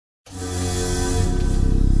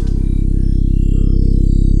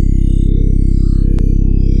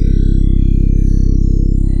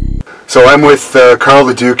So I'm with Carl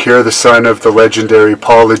Leduc here, the son of the legendary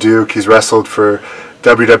Paul Leduc. He's wrestled for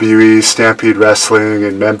WWE Stampede Wrestling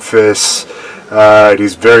in Memphis. And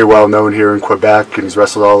he's very well known here in Quebec, and he's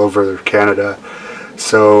wrestled all over Canada.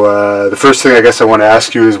 So the first thing I guess I want to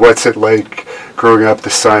ask you is, what's it like growing up the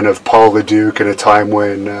son of Paul Leduc at a time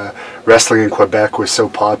when wrestling in Quebec was so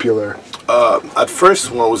popular? At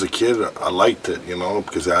first, when I was a kid, I liked it, you know,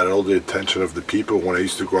 because I had all the attention of the people. When I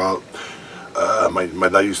used to go out, my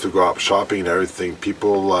dad used to go out shopping and everything.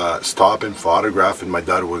 People stopping for autograph, and my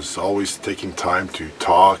dad was always taking time to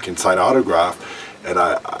talk and sign autograph. And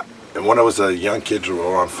when I was a young kid,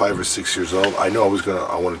 around 5 or 6 years old, I knew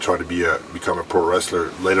I want to try to become a pro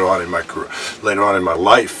wrestler later on in my career, later on in my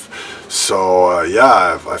life. So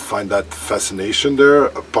yeah, I find that fascination there,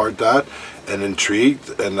 apart that, and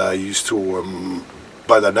intrigued. And I used to,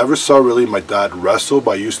 but I never saw really my dad wrestle.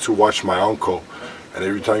 But I used to watch my uncle. And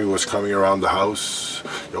every time he was coming around the house,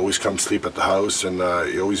 he always come sleep at the house, and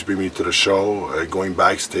he always bring me to the show, going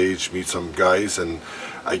backstage, meet some guys. And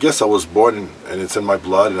I guess I was born, and it's in my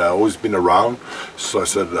blood, and I've always been around. So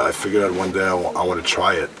I figured out one day I want to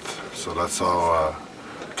try it. So that's how I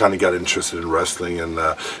kind of got interested in wrestling, and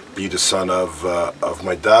be the son of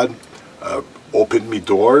my dad opened me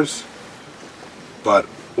doors. But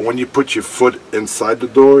when you put your foot inside the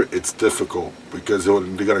door, it's difficult, because they're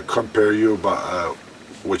going to compare you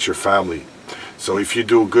with your family. So if you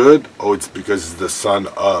do good, oh, it's because it's the son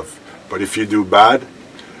of. But if you do bad,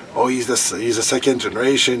 oh, he's a second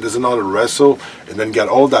generation, doesn't know how to wrestle, and then get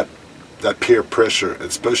all that peer pressure.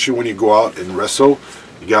 Especially when you go out and wrestle,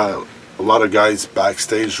 you got a lot of guys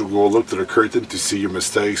backstage who go look to the curtain to see your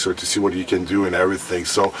mistakes or to see what you can do and everything.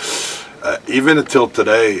 So even until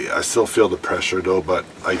today, I still feel the pressure though, but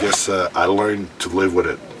I guess I learned to live with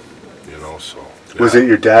it, you know. So yeah. Was it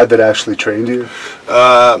your dad that actually trained you?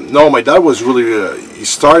 No, my dad was really, he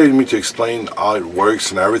started me to explain how it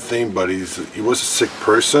works and everything, but he was a sick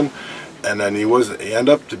person, and then he ended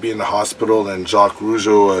up to be in the hospital. And Jacques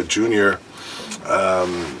Rougeau Jr.,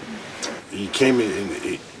 he came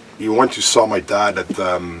in, he went to saw my dad at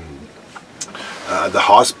the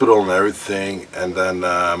hospital and everything, and then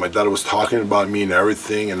my dad was talking about me and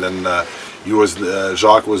everything, and then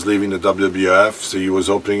Jacques was leaving the WWF, so he was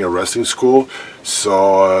opening a wrestling school.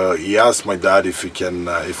 So he asked my dad if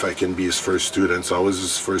I can be his first student. So I was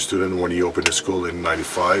his first student when he opened the school in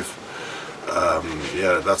 '95.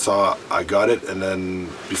 Yeah, that's how I got it. And then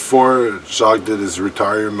before Jacques did his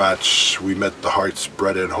retirement match, we met the Hearts,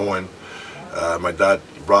 Brett and Hohen. My dad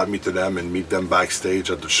brought me to them and meet them backstage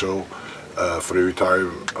at the show for the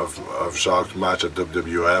retirement of Jacques match at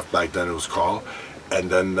WWF, back then it was called. And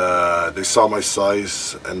then they saw my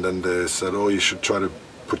size, and then they said, oh, you should try to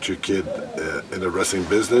put your kid in the wrestling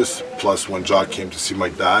business. Plus, when Jacques came to see my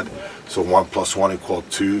dad, so 1 + 1 =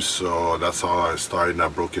 2. So that's how I started, and I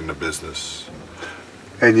broke into business.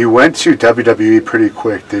 And you went to WWE pretty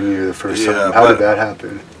quick, didn't you, the first time? How did that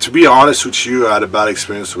happen? To be honest with you, I had a bad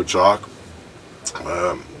experience with Jacques.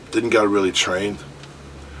 Didn't get really trained.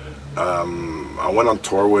 I went on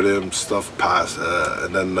tour with him, stuff passed,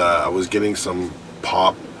 and then I was getting some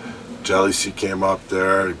pop. Jealousy came up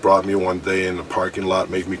there. He brought me one day in the parking lot,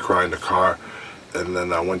 made me cry in the car, and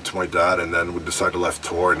then I went to my dad, and then we decided to left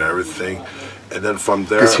tour and everything. And then from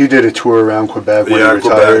there, because he did a tour around Quebec when he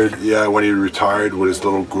retired. Quebec, yeah, when he retired with his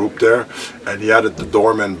little group there, and he had the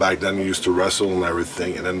doorman back then. He used to wrestle and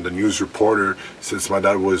everything. And then the news reporter, since my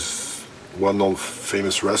dad was well-known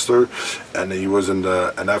famous wrestler, and he was and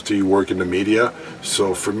after he worked in the media,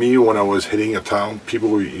 so for me, when I was hitting a town,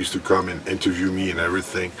 people used to come and interview me and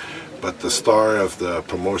everything. But the star of the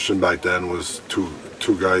promotion back then was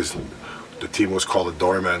two guys. The team was called the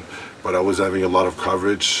Doorman, but I was having a lot of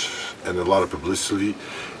coverage and a lot of publicity.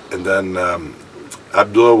 And then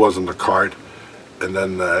Abdullah was on the card, and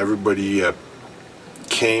then everybody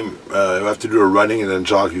came. You have to do a running, and then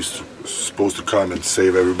Jacques supposed to come and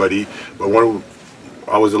save everybody. But when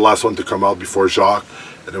I was the last one to come out before Jacques,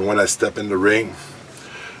 and then when I stepped in the ring,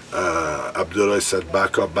 Abdullah said,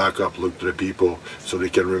 back up, look to the people, so they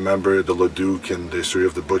can remember the Leduc and the history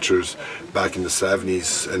of the Butchers back in the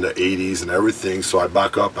 70s and the 80s and everything. So I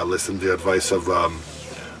back up, I listened to the advice of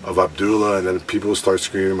Abdullah, and then people start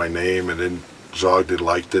screaming my name, and then Jacques, they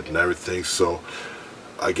liked it and everything. So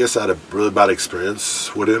I guess I had a really bad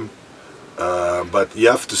experience with him. But you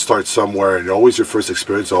have to start somewhere, and always your first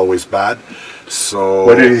experience is always bad. So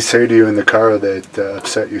what did he say to you in the car that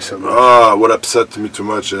upset you so much? What upset me too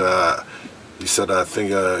much? He said, "I think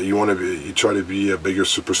you try to be a bigger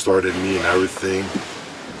superstar than me and everything,"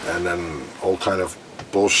 and then all kind of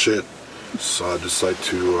bullshit. So I decided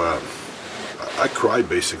to. I cried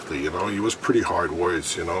basically. You know, it was pretty hard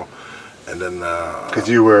words. You know, And then... Because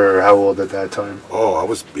you were how old at that time? Oh, I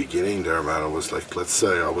was beginning there, man. I was like, let's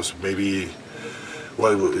say I was maybe...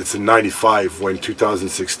 Well, it's in 95. When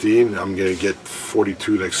 2016, I'm going to get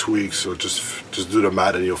 42 next week. So just do the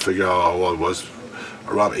math and you'll figure out how old I was.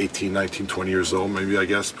 Around 18, 19, 20 years old, maybe, I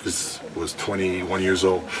guess, because I was 21 years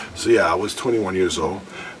old. So yeah, I was 21 years old.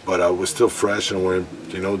 But I was still fresh and wanted,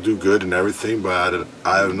 you know, do good and everything. But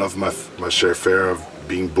I had enough of my share of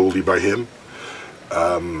being bullied by him.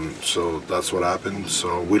 So that's what happened.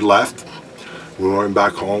 So we left. We went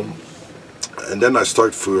back home. And then I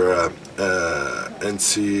started for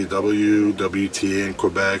NCW, WTA in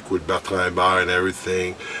Quebec with Bertrand Hébert and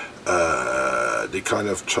everything. They kind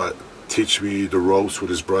of tried to teach me the ropes with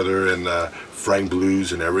his brother and Frank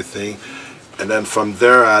Blues and everything. And then from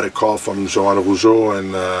there I had a call from Jacques Rougeau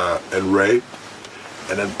and Ray.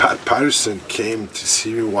 And then Pat Patterson came to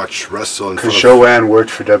see me watch wrestle. Because Joanne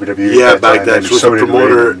worked for WWE. Yeah, back then. She was a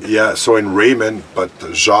promoter. Yeah, so in Raymond, but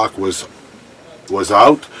Jacques was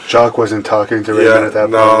out. Jacques wasn't talking to Raymond at that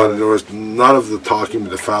point? No, there was none of the talking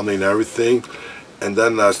with the family and everything. And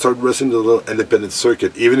then I started wrestling the little independent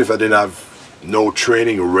circuit. Even if I didn't have no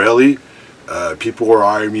training really, people were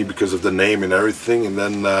hiring me because of the name and everything. And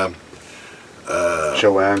then...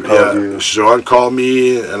 Joanne called you. Joanne called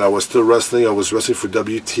me, and I was still wrestling. I was wrestling for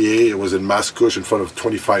WTA. It was in Mascouche in front of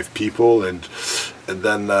 25 people, and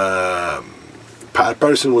then Pat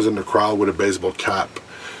Patterson was in the crowd with a baseball cap,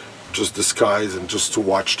 just disguised and just to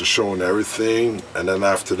watch the show and everything. And then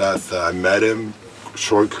after that, I met him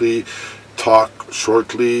shortly, talked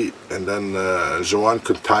shortly, and then Joanne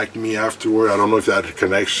contacted me afterward. I don't know if they had a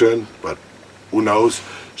connection, but who knows.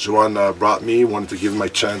 Joanne brought me, wanted to give my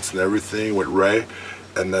chance and everything with Ray,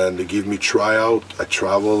 and then they gave me tryout. I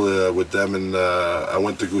traveled with them, and I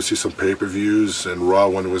went to go see some pay-per-views and Raw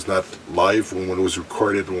when it was not live, when it was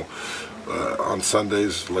recorded on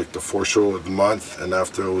Sundays, like the 4th show of the month. And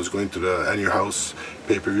after I was going to the At Your House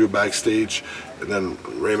pay-per-view backstage, and then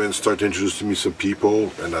Raymond started introducing me some people,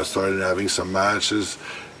 and I started having some matches.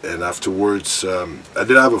 And afterwards, I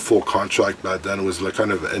didn't have a full contract back then. It was like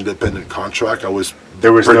kind of an independent contract.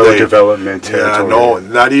 There was no development territory. Yeah, no,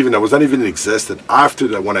 not even. It was not even existed. After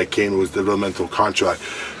that, when I came, it was developmental contract.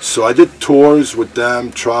 So I did tours with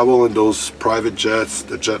them, travel in those private jets,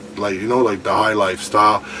 the jet, like, you know, like the high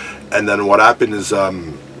lifestyle. And then what happened is, they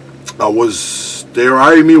were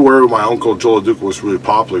hiring me where my uncle Joe Leduc was really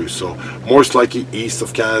popular. So most likely east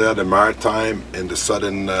of Canada, the Maritime, and the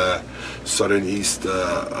southern east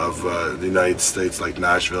of the United States, like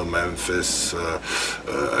Nashville, Memphis,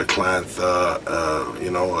 Atlanta,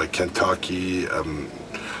 you know, like Kentucky.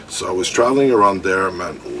 So I was traveling around there,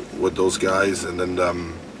 man, with those guys, and then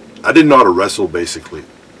I didn't know how to wrestle, basically.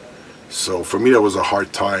 So for me, that was a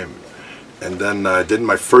hard time. And then I did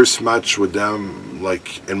my first match with them,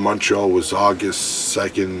 like in Montreal, was August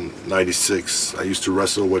 2nd, '96. I used to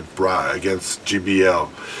wrestle with against GBL.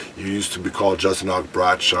 You used to be called Justin Hawk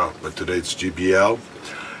Bradshaw, but today it's GBL.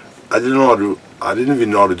 I didn't even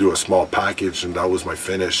know how to do a small package, and that was my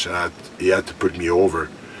finish. And he had to put me over.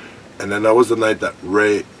 And then that was the night that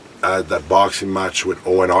Ray had that boxing match with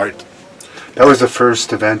Owen Hart. That was the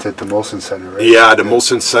first event at the Molson Center, right? Yeah, the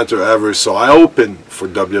Molson Center ever. So I opened for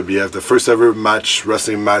WWF. The first ever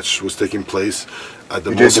wrestling match was taking place at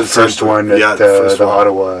the Molson Center. You did the first one at the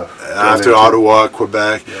Ottawa. After Ottawa,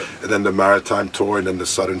 Quebec, yep. And then the Maritime tour, and then the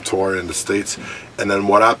Southern tour in the States. And then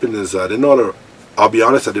what happened is I didn't know how to, I'll be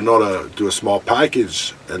honest, I didn't know how to do a small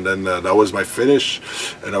package. And then that was my finish,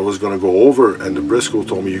 and I was going to go over. And the Briscoe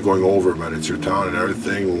told me, "You're going over, man. It's your town and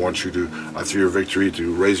everything. We want you to, after your victory,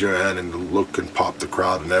 to raise your hand and look and pop the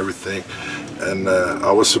crowd and everything." And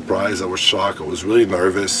I was surprised. I was shocked. I was really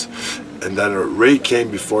nervous. And then Ray came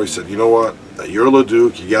before. He said, "You know what? You're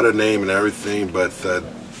Leduc. You got a name and everything, but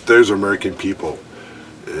there's American people.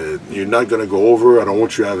 You're not going to go over. I don't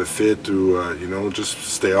want you to have a fit to, you know, just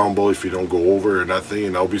stay humble if you don't go over or nothing.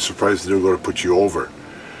 And I'll be surprised if they're going to put you over."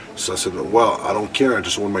 So I said, "Well, I don't care. I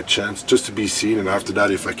just want my chance just to be seen. And after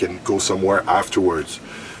that, if I can go somewhere afterwards."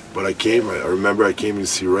 But I remember I came to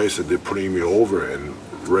see Ray, said they're putting me over. And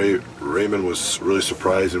Raymond was really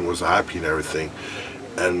surprised and was happy and everything.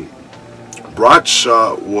 And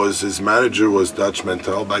Bradshaw his manager was Dutch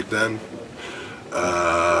Mantel back then.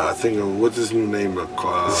 I think, what's his new name?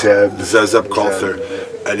 Zeb Calther.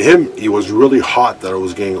 And he was really hot that I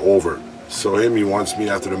was getting over. So he wants me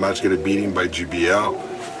after the match get a beating by GBL.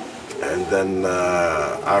 And then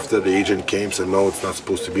after the agent came, said, "No, it's not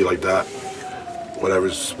supposed to be like that.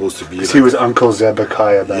 whatever's supposed to be. Because he was Uncle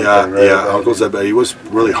Zebekiah back then, right? Yeah, Uncle Zebekiah. He was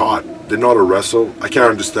really hot. Didn't know how to wrestle. I can't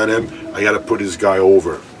understand him. I got to put his guy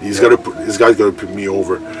over. This guy's got to put me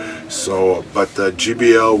over. So, but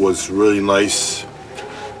GBL was really nice.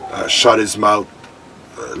 Shut his mouth.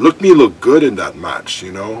 Look good in that match,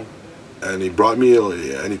 you know. And he brought me,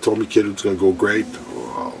 and he told me, kid, it's going to go great.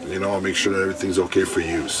 You know, I'll make sure that everything's okay for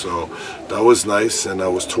you. So that was nice. And I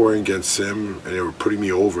was touring against him, and they were putting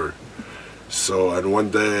me over. So, and one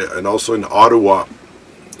day, and also in Ottawa,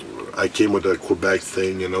 I came with the Quebec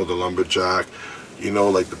thing, you know, the lumberjack, you know,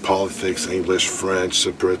 like the politics, English, French,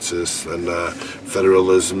 separatists, and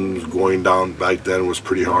federalism going down back then was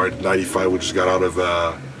pretty hard. 95, we just got out of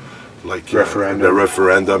the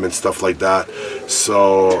referendum and stuff like that.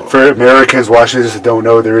 So for Americans watching this that don't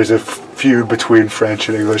know, there is a feud between French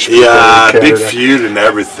and English people. Yeah, big feud and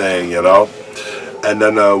everything, you know. And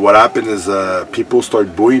then what happened is people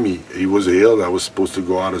started booing me. He was a heel, and I was supposed to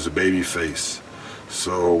go out as a baby face.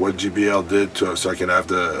 So what GBL did so I can have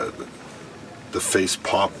the face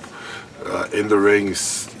pop in the ring,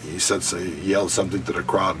 he yelled something to the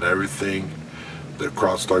crowd and everything. The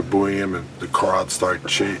crowd started booing him, and the crowd started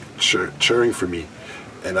cheering for me.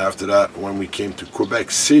 And after that, when we came to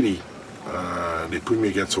Quebec City, they put me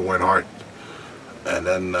against Owen Hart. And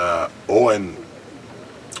then Owen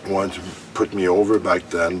wanted to put me over back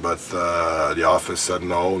then, but the office said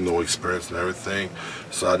no experience and everything.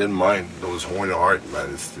 So I didn't mind. Those Owen Hart,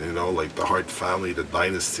 man, it's, you know, like the Hart family, the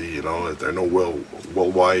dynasty, you know, they're no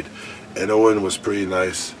worldwide. And Owen was pretty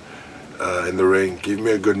nice in the ring. Gave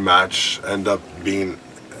me a good match. I got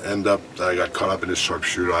caught up in his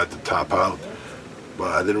sharpshooter. I had to tap out.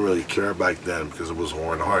 But I didn't really care back then because it was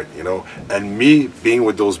Owen Hart, you know. And me being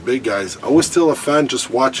with those big guys, I was still a fan just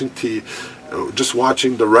watching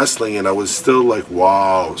the wrestling, and I was still like,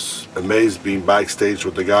 wow, amazed being backstage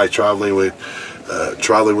with the guy traveling with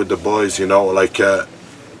the boys, you know. Like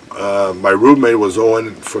my roommate was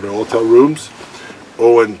Owen for the hotel rooms.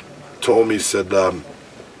 Owen told me, said,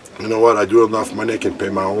 you know what, I do enough money, I can pay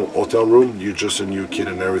my own hotel room. You're just a new kid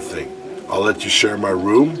and everything. I'll let you share my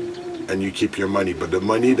room, and you keep your money. But the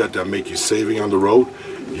money that I make you saving on the road,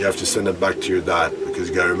 you have to send it back to your dad, because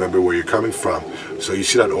you got to remember where you're coming from. So you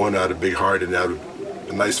see that Owen had a big heart and had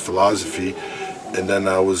a nice philosophy. And then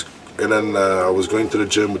I was going to the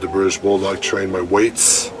gym with the British Bulldog, train my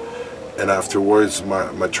weights. And afterwards,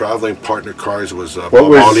 my traveling partner cars was Bob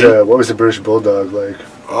Holly. What was the British Bulldog like?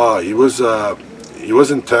 He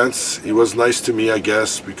was intense. He was nice to me, I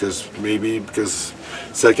guess, because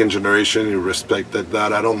second generation, he respected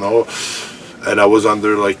that. I don't know. And I was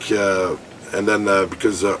under like, and then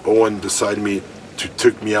because Owen decided to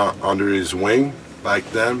take me out under his wing back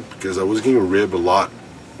then, because I was getting ribbed a lot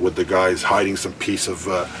with the guys, hiding some piece of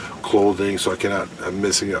clothing, so I'm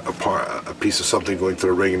missing a piece of something going to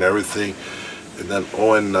the ring and everything. And then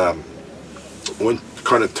Owen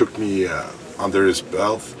kind of took me under his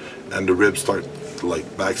belt, and the ribs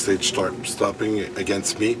backstage start stopping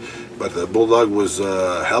against me. But the Bulldog was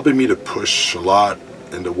helping me to push a lot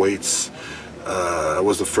in the weights. It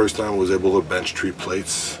was the first time I was able to bench 3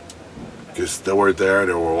 plates, because they were there,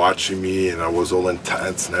 they were watching me, and I was all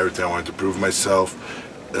intense and everything. I wanted to prove myself.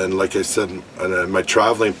 And like I said, my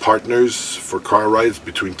traveling partners for car rides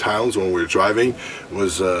between towns when we were driving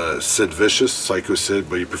was Sid Vicious, Psycho Sid,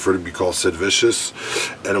 but he preferred to be called Sid Vicious,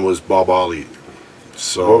 and it was Bob Holly.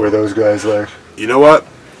 So what were those guys like? You know what?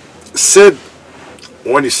 Sid,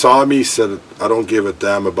 when he saw me, he said, I don't give a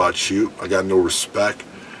damn about you. I got no respect.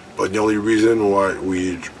 But the only reason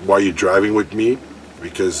why you're driving with me,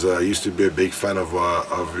 because I used to be a big fan of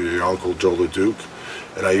your uncle Joe Leduc.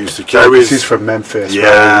 And I used to carry he's from Memphis,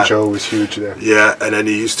 yeah. Right? Joe was huge there. Yeah, and then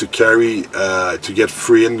he used to carry, to get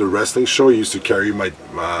free in the wrestling show, he used to carry my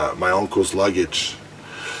uncle's luggage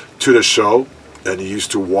to the show. And he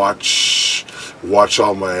used to watch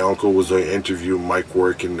how my uncle was doing interview, mic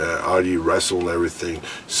work, and how he wrestled and everything.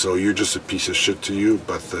 So you're just a piece of shit to you,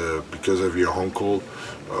 but because of your uncle,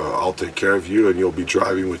 I'll take care of you, and you'll be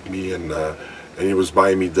driving with me. And he was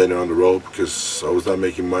buying me dinner on the road, because I was not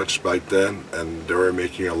making much back then, and they were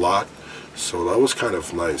making a lot. So that was kind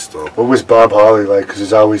of nice, though. What was Bob Holly like? Because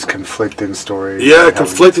there's always conflicting stories. Yeah,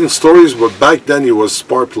 conflicting stories, but back then he was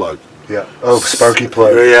Sparkplug. Yeah. Oh, Sparky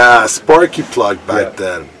Plug. Yeah, Sparky Plug back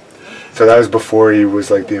then. So that was before he was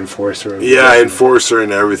like the enforcer. Enforcer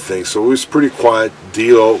and everything. So it was pretty quiet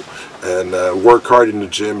deal, and work hard in the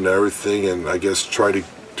gym and everything, and I guess try to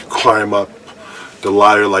climb up the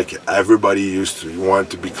ladder like everybody used to want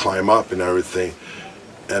to be climb up and everything.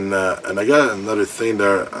 And I got another thing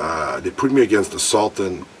there. They put me against the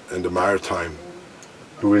Sultan in the Maritime.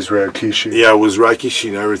 Who was Rikishi? Yeah, it was Rikishi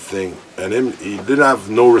and everything. And he didn't have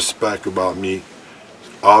no respect about me,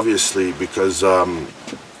 obviously, because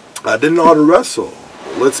I didn't know how to wrestle.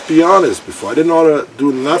 Let's be honest. Before, I didn't know how to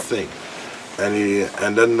do nothing.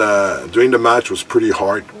 And then during the match was pretty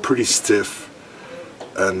hard, pretty stiff.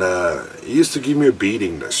 And he used to give me a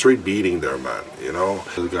beating, a straight beating there, man. You know,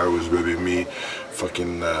 the guy was ribbing me,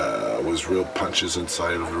 fucking was real punches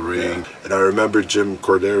inside of the ring. And I remember Jim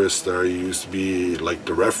Corderas there. He used to be like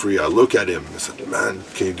the referee. I look at him. I said, "Man,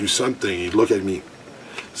 can you do something?" He'd look at me.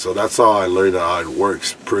 So that's how I learned how it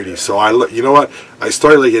works. Pretty. So you know what? I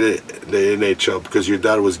started like in the NHL because your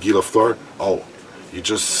dad was Guy Lafleur. Oh, you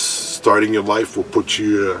just starting your life will put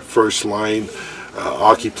you first line.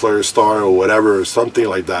 Hockey player star or whatever, or something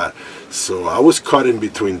like that. So I was caught in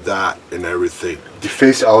between that and everything. You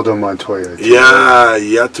faced Aldo Montoya too, yeah,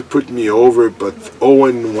 he had to put me over, but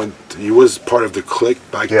Owen he was part of the clique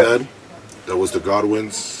back then. That was the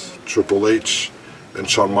Godwins, Triple H, and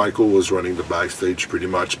Shawn Michaels was running the backstage pretty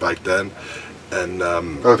much back then. And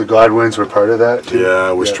oh, the Godwins were part of that too? Yeah,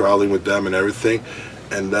 I was traveling with them and everything.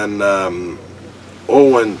 And then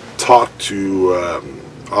Owen talked to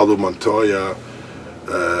Aldo Montoya,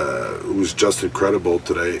 who was just incredible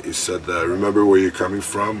today. He said, remember where you're coming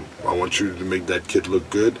from. I want you to make that kid look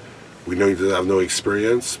good. We know he doesn't have no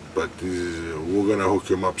experience, but we're going to hook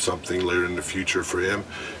him up something later in the future for him.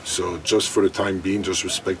 So just for the time being, just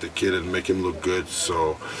respect the kid and make him look good.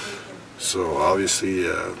 So obviously...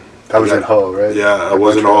 that was in Hull, right? Yeah, I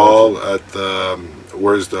was in Hull at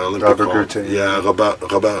where's the Olympic Robert Hall? Gertin. Yeah, Robert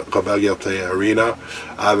Gertin Arena.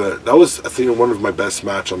 That was, I think, one of my best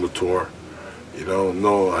match on the tour. You know,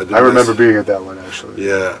 no, I didn't. I remember being at that one actually.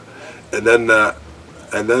 Yeah, and then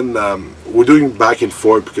we're doing back and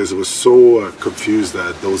forth because it was so confused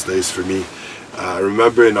at those days for me. I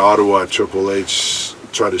remember in Ottawa, Triple H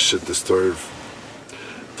tried to shit disturb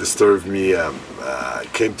me.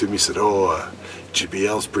 Came to me, said, "Oh,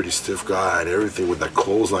 GBL's pretty stiff guy and everything with that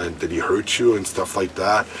clothesline. Did he hurt you and stuff like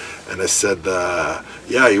that?" And I said,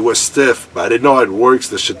 yeah, he was stiff, but I didn't know how it works,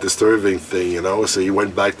 the shit disturbing thing, you know. So he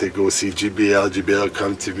went back to go see GBL. GBL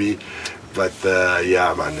come to me, but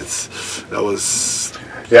yeah, man, that was.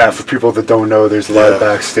 Yeah, for people that don't know, there's a lot of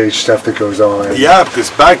backstage stuff that goes on. Yeah, because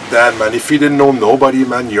back then, man, if you didn't know nobody,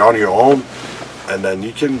 man, you're on your own, and then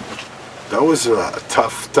you can. That was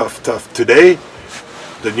tough. Today,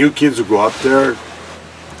 the new kids who go up there,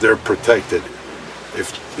 they're protected.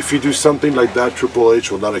 If you do something like that, Triple H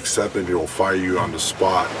will not accept it. He will fire you on the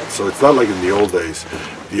spot. So it's not like in the old days.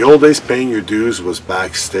 The old days, paying your dues was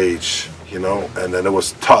backstage, you know, and then it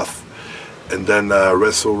was tough. And then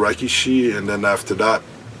wrestle Rikishi, and then after that,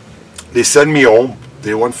 they sent me home.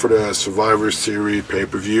 They went for the Survivor Series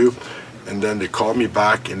pay-per-view, and then they called me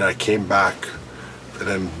back, and I came back. And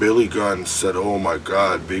then Billy Gunn said, "Oh my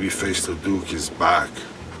God, Babyface Leduc is back."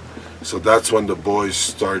 So that's when the boys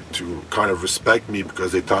start to kind of respect me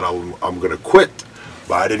because they thought I'm going to quit.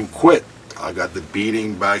 But I didn't quit. I got the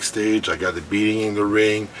beating backstage. I got the beating in the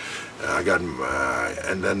ring.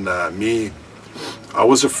 And then I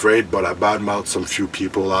was afraid, but I badmouthed some few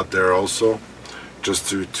people out there also, just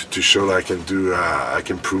to show that I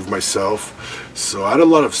can prove myself. So I had a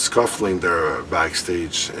lot of scuffling there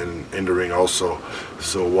backstage in the ring also.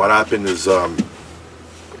 So what happened is,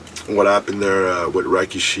 what happened there with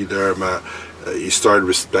Rikishi there, he started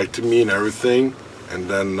respecting me and everything, and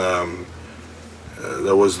then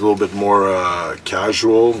that was a little bit more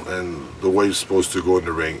casual and the way you're supposed to go in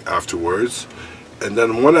the ring afterwards. And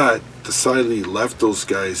then when I decidedly left those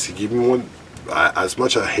guys, he gave me one. As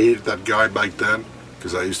much I hated that guy back then,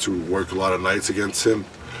 because I used to work a lot of nights against him,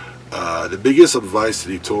 the biggest advice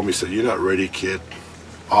that he told me, he said, "You're not ready, kid.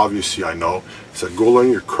 Obviously, I know." He said, "Go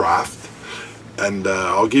learn your craft, and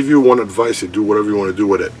I'll give you one advice. You do whatever you want to do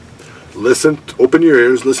with it. Listen, open your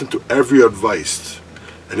ears, listen to every advice.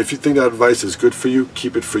 And if you think that advice is good for you,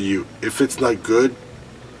 keep it for you. If it's not good,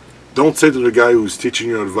 don't say to the guy who's teaching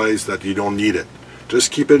you advice that you don't need it.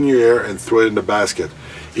 Just keep it in your ear and throw it in the basket.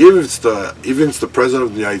 Even if it's the President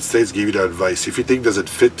of the United States give you that advice, if you think does it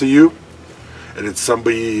fit to you, and it's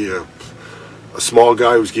somebody, a small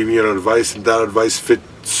guy who's giving you an advice, and that advice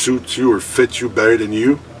suits you or fits you better than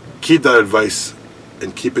you, keep that advice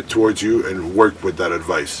and keep it towards you and work with that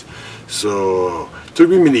advice." So it took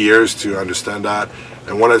me many years to understand that,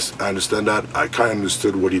 and when I understand that, I kind of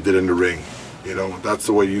understood what he did in the ring. You know, that's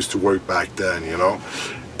the way he used to work back then, you know.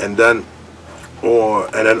 And then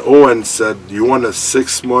Owen said, "You want a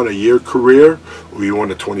 6-month, a year career, or you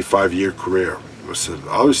want a 25-year career?" I said,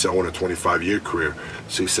 "Obviously I want a 25-year career."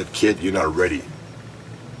 So he said, "Kid, you're not ready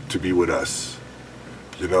to be with us.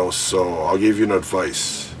 You know, so I'll give you an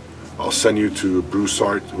advice. I'll send you to Bruce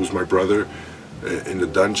Hart, who's my brother, in the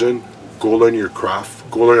dungeon. Go learn your craft.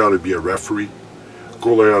 Go learn how to be a referee.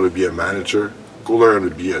 Go learn how to be a manager. Go learn how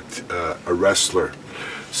to be a wrestler.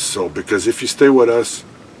 So, because if you stay with us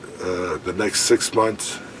the next 6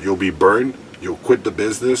 months, you'll be burned. You'll quit the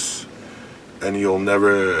business, and you'll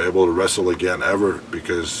never able to wrestle again ever,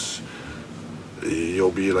 because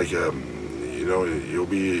you'll be like you'll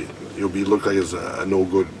be looked like as a no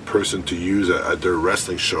good person to use at their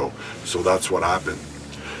wrestling show. So that's what happened.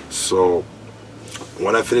 So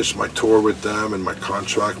when I finished my tour with them and my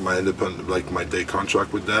contract, my independent, like my day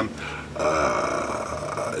contract with them,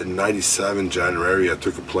 in '97 January, I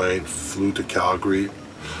took a plane, flew to Calgary,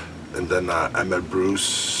 and then I met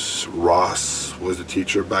Bruce. Ross was the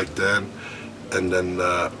teacher back then, and then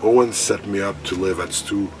Owen set me up to live at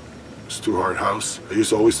Stu Hart house. I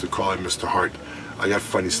used always to call him Mr. Hart. I got a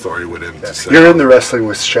funny story with him. Yeah. You're in the Wrestling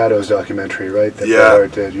with Shadows documentary, right? That yeah.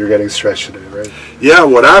 Did. You're getting stretched today, right? Yeah,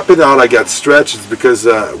 what happened how I got stretched is because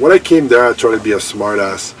when I came there, I tried to be a smart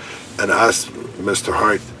ass and asked Mr.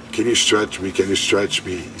 Hart, can you stretch me? Can you stretch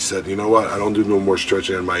me? He said, you know what? I don't do no more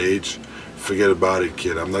stretching at my age. Forget about it,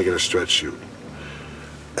 kid. I'm not going to stretch you.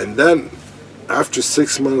 And then after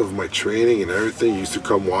 6 months of my training and everything, he used to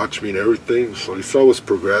come watch me and everything. So he saw I was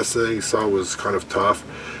progressing. He saw I was kind of tough.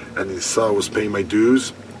 And he saw I was paying my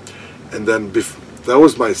dues. And then that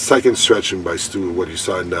was my second stretching by Stu, what you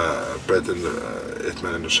saw in Bret and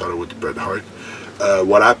Hitman in the Shadow with Bret Hart.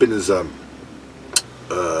 What happened is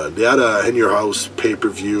they had a In Your House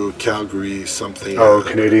pay-per-view, Calgary, something. Oh,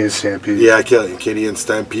 Canadian Stampede. Yeah, Canadian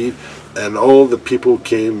Stampede. And all the people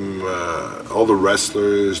came, all the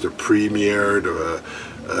wrestlers, the Premier, the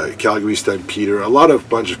Calgary Stampeder, a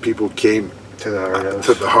bunch of people came to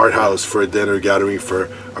the Hart House for a dinner gathering, for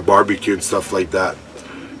a barbecue and stuff like that.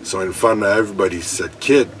 So in front of everybody, he said,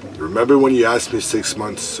 kid, remember when you asked me 6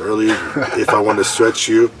 months earlier if I want to stretch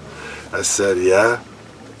you? I said, yeah.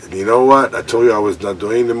 And you know what? I told you I was not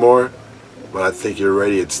doing anymore, but I think you're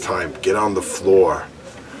ready. It's time. Get on the floor.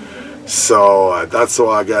 So that's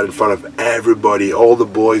all I got in front of everybody, all the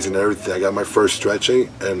boys and everything. I got my first stretching,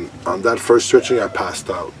 and on that first stretching, I passed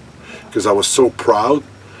out because I was so proud.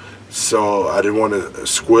 So I didn't want to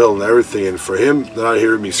squeal and everything. And for him, not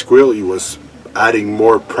hearing me squeal, he was adding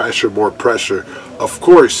more pressure, more pressure. Of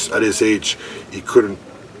course, at his age, he couldn't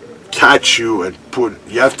catch you and put.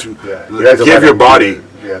 You have to give your body,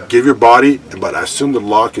 give your body. But as soon as the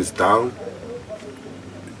lock is down,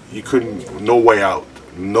 you couldn't. No way out.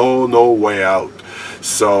 No way out.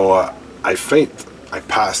 So I faint. I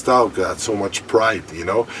passed out because I had so much pride, you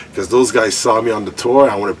know, because those guys saw me on the tour.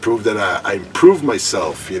 I want to prove that I improved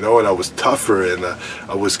myself, you know, and I was tougher, and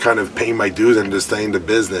I was kind of paying my dues and just staying in the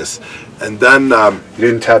business. And then you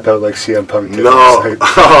didn't tap out like CM Punk did. No,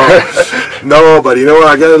 no, but you know what?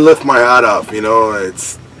 I gotta lift my hat up. You know,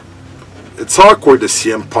 it's awkward, the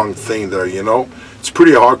CM Punk thing there. You know, it's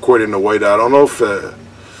pretty awkward in a way that I don't know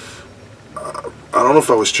if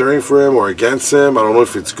I was cheering for him or against him. I don't know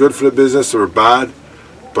if it's good for the business or bad.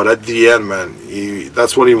 But at the end, man,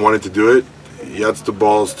 that's what he wanted to do it. He had the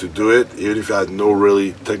balls to do it, even if he had no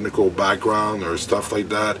really technical background or stuff like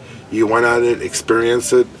that. He went at it,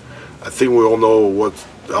 experienced it. I think we all know what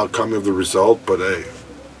the outcome of the result, but hey,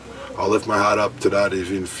 I'll lift my hat up to that,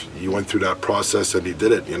 even if he went through that process and he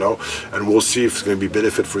did it, you know. And we'll see if it's going to be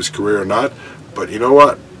benefit for his career or not. But you know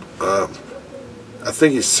what? I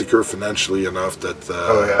think he's secure financially enough that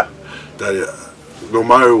no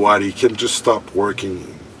matter what, he can just stop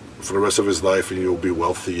working for the rest of his life and he'll be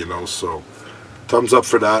wealthy, you know. So thumbs up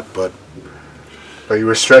for that. But you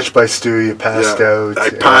were stretched by Stu. You passed out.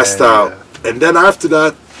 I passed out, and then after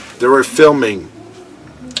that, they were filming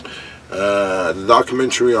the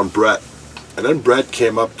documentary on Bret, and then Bret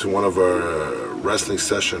came up to one of our wrestling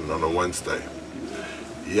sessions on a Wednesday.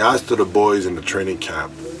 He asked the boys in the training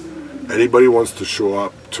camp, anybody wants to show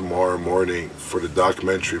up tomorrow morning for the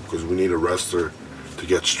documentary because we need a wrestler to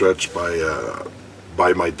get stretched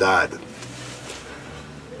by my dad.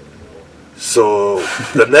 So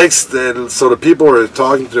the next day, so the people were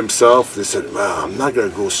talking to themselves. They said, "Man, I'm not gonna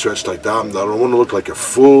go stretch like that. I don't want to look like a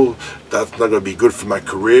fool. That's not gonna be good for my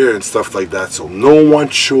career and stuff like that." So no one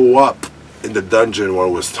show up in the dungeon when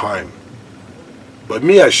it was time. But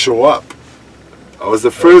me, I show up. I was the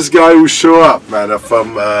first guy who showed up, man,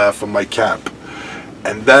 from my camp.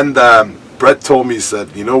 And then Bret told me, he said,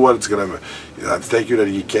 "You know what? It's gonna. Thank you that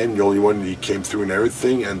he came. The only one that he came through and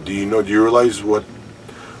everything. And do you realize what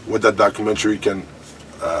that documentary can,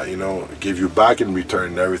 give you back in return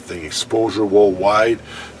and everything? Exposure worldwide,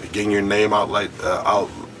 getting your name out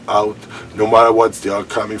out. No matter what's the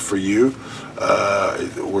outcome for you,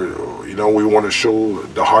 we want to show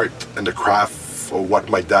the heart and the craft of what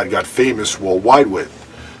my dad got famous worldwide with.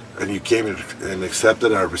 And you came and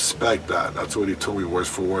accepted, and I respect that. That's what he told me word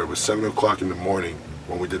for word. It was 7 o'clock in the morning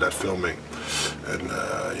when we did that filming. And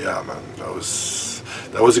yeah, man,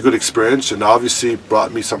 that was a good experience, and obviously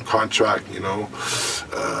brought me some contract,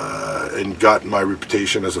 and got my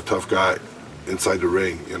reputation as a tough guy inside the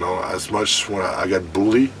ring. As much when I got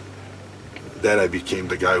bullied, then I became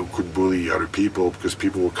the guy who could bully other people, because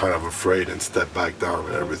people were kind of afraid and stepped back down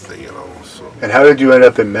and everything, So. And how did you end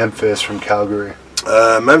up in Memphis from Calgary?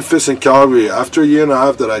 Memphis and Calgary. After a year and a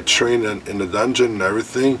half that I trained in the dungeon and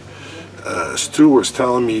everything, Stu was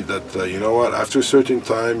telling me that, you know what, after a certain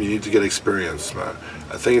time, you need to get experience, man.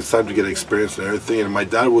 I think it's time to get experience and everything. And my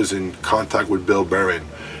dad was in contact with Bill Barron.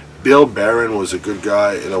 Bill Barron was a good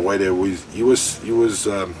guy in a way that he was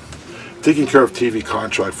taking care of TV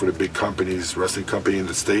contract for the big companies, wrestling company in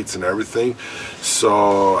the States and everything.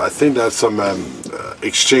 So I think that's some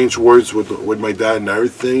exchange words with my dad and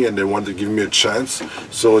everything, and they wanted to give me a chance.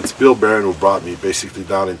 So it's Bill Barron who brought me basically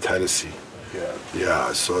down in Tennessee.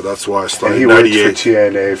 Yeah, so that's why I started in 98. And he worked for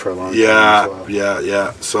TNA for a long time as well.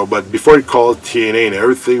 Yeah. So, but before he called TNA and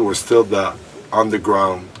everything, it was still the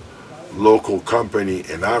underground local company,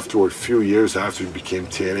 and afterward, a few years after, it became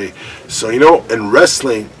TNA. So, in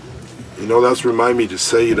wrestling, that's remind me to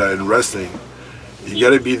say that in wrestling, you got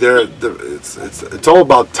to be there. It's all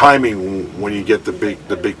about timing when you get the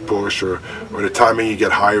big push, or the timing you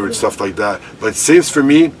get hired and stuff like that. But it seems for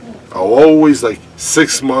me, I always like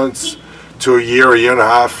 6 months to a year and a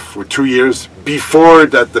half, or 2 years before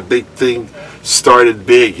that the big thing started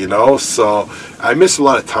big, So I miss a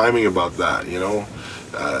lot of timing about that,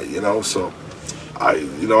 So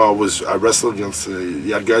I wrestled against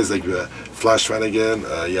you had guys like Flash Flanagan,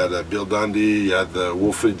 you had Bill Dundee, you had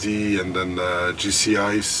Wolfie D, and then GC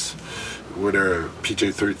Ice with their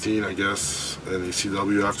PJ-13, I guess, and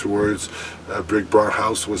ECW afterwards. Brick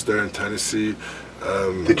Brownhouse was there in Tennessee.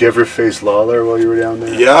 Did you ever face Lawler while you were down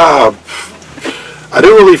there? Yeah, I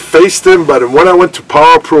didn't really face him, but when I went to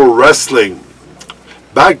Power Pro Wrestling,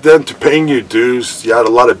 back then, to paying your dues, you had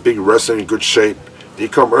a lot of big wrestling in good shape. You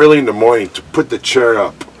come early in the morning to put the chair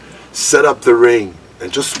up, set up the ring,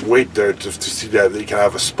 and just wait there to see that they can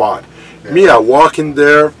have a spot. Yeah. Me, I walk in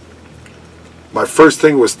there, my first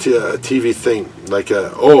thing was a TV thing, like,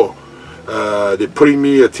 they're putting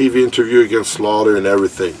me a TV interview against Slaughter and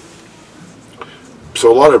everything. So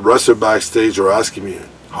a lot of wrestlers backstage are asking me,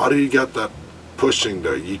 how do you get that pushing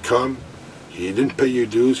there? You come, you didn't pay your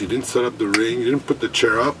dues, you didn't set up the ring, you didn't put the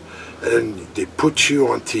chair up, and they put you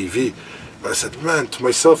on TV. But I said, man, to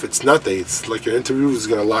myself, it's nothing. It's like an interview is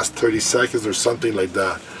going to last 30 seconds or something like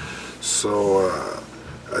that. So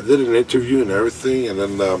I did an interview and everything, and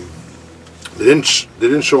then they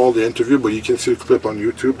didn't show all the interview, but you can see a clip on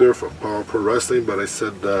YouTube there for Power Pro Wrestling. But I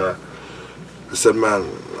said, man,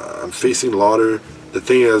 I'm facing Lauder. The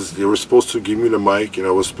thing is, they were supposed to give me the mic, and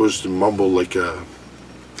I was supposed to mumble like a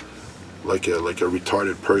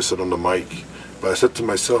retarded person on the mic. But I said to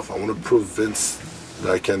myself, I want to prove Vince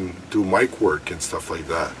that I can do mic work and stuff like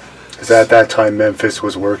that. Is that at that time Memphis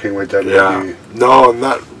was working with WWE? Yeah. No,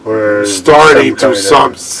 not or starting to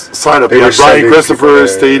sign up. Yeah, Brian Christopher,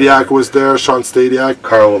 Stadiak was there, Sean Stadiak.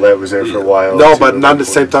 Carl Ouellette was there for a while. No, but not the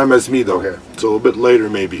same time as me, though. Okay. So a little bit later,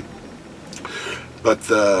 maybe. But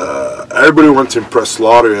everybody wants to impress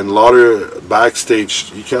Lauder, and Lauder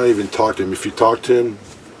backstage, you can't even talk to him. If you talk to him,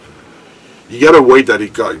 you gotta wait that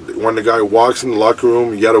when the guy walks in the locker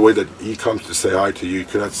room, you gotta wait that he comes to say hi to you. You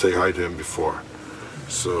cannot say hi to him before.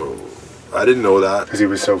 So I didn't know that. Because he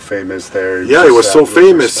was so famous there. Yeah, he was so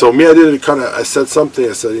famous. So me, I said something.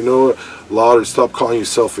 I said, Lauder, stop calling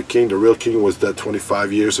yourself a king. The real king was dead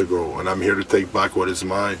 25 years ago, and I'm here to take back what is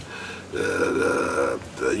mine.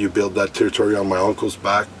 You build that territory on my uncle's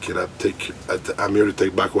back, and I'm here to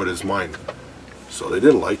take back what is mine. So they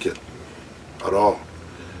didn't like it at all.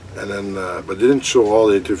 And then, but they didn't show all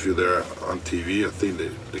the interview there on TV. I think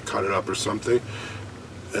they cut it up or something.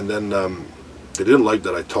 And then they didn't like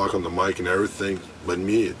that I talk on the mic and everything. But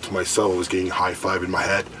me, to myself, I was getting high five in my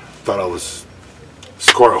head. Thought I was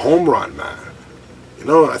score a home run, man.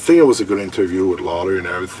 I think it was a good interview with Lawler and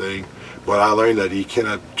everything. But I learned that he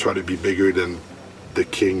cannot try to be bigger than the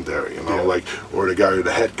king there, or the guy or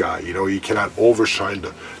the head guy. You cannot overshine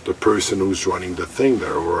the person who's running the thing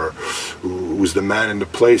there, or who's the man in the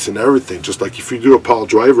place and everything. Just like if you do a pile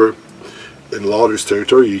driver in Lauder's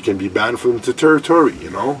territory, you can be banned from the territory.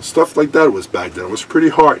 Stuff like that was back then. It was pretty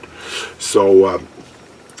hard. So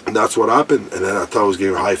that's what happened. And then I thought I was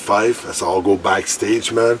getting a high five. I said, I'll go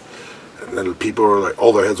backstage, man. And then people were like,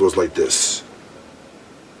 all their heads was like this,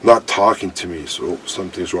 not talking to me. So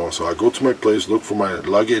something's wrong. So I go to my place, look for my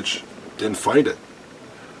luggage, didn't find it.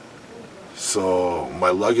 So my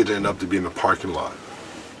luggage ended up to be in the parking lot.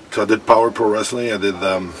 So I did Power Pro Wrestling.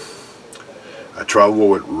 I traveled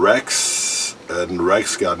with Rex, and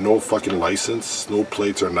Rex got no fucking license, no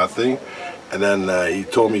plates or nothing. And then he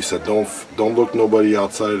told me, he said, don't look nobody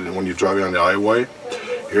outside when you're driving on the highway.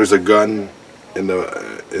 Here's a gun in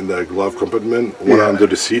the glove compartment, one under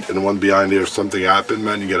the seat and one behind there. If something happened,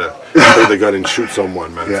 man, you gotta take the gun and shoot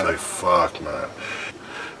someone, man. It's like, fuck, man.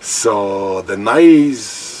 So the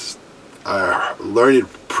 90s, I learned it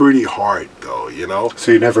pretty hard, though, you know.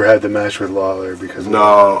 So you never had the match with Lawler because of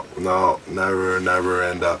never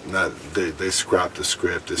end up. They scrapped the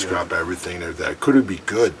script, they scrapped everything. That couldn't be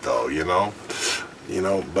good, though, you know.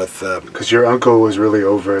 But because your uncle was really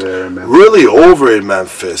over there in Memphis. Really over in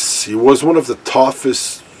Memphis. He was one of the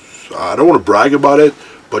toughest. I don't want to brag about it,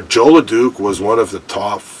 but Joe Leduc was one of the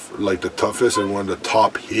toughest and one of the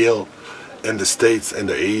top heel in the States in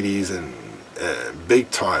the 80s, and big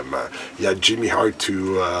time. You had Jimmy Hart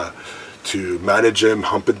to manage him,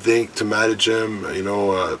 Humperdinck to manage him. You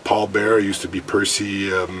know, Paul Bear used to be Percy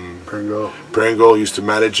Pringle used to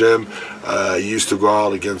manage him. He used to go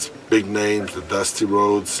out against big names, the Dusty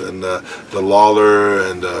Rhodes and the Lawler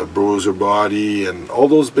and Bruiser Body and all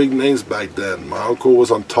those big names back then. My uncle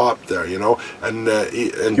was on top there, you know, and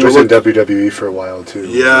he was in WWE for a while too.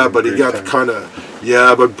 Yeah, but he got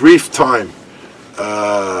but brief time.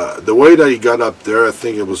 The way that he got up there, I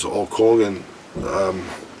think it was Hulk Hogan.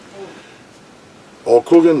 Hulk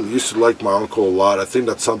Hogan used to like my uncle a lot. I think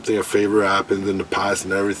that's something, a favor happened in the past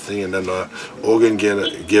and everything, and then Hogan give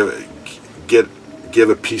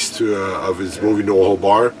a piece of his movie No Hold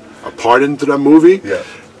Bar, a part into that movie. Yeah.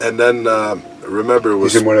 And then remember, it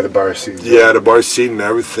was he's in one of the bar scenes. Yeah, the bar scene and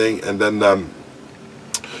everything, and then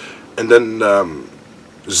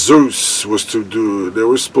Zeus was to do. They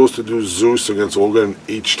were supposed to do Zeus against Hogan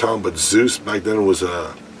each time, but Zeus back then was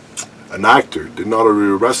an actor, did not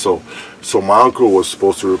really wrestle. So my uncle was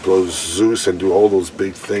supposed to replace Zeus and do all those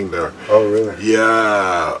big things there. Oh, really?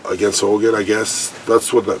 Yeah, against Hogan, I guess.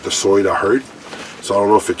 That's what the story I heard. So I don't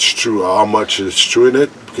know if it's true, how much is true in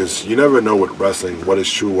it, because you never know with wrestling, what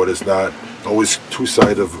is true, what is not. Always two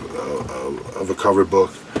sides of a cover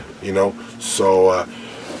book, you know. So,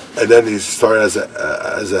 and then he started as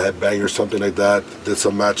a headbanger or something like that, did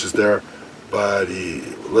some matches there. But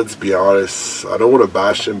let's be honest, I don't want to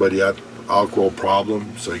bash him, but he had alcohol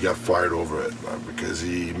problem, so he got fired over it, man, because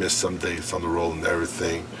he missed some dates on the road and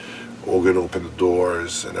everything. Hogan opened the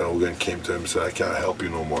doors, and then Hogan came to him and said, I can't help you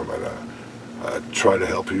no more, man. I try to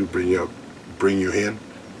help you, bring you in,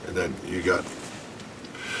 and then you got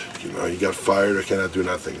fired. I cannot do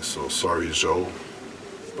nothing. So sorry, Joe,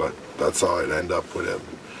 but that's how it ended up with him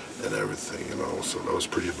and everything, you know. So that was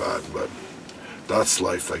pretty bad, but that's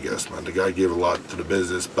life, I guess, man. The guy gave a lot to the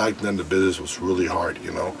business. Back then, the business was really hard,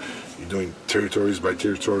 you know. You're doing territories by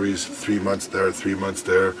territories, 3 months there, 3 months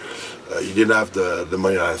there. You didn't have the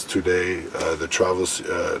money as today, the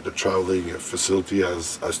traveling facility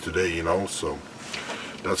as today, you know. So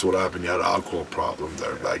that's what happened. You had an alcohol problem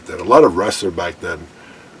there back then. A lot of wrestlers back then.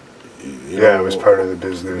 You know, it was part of the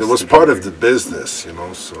business. It was part of the business, you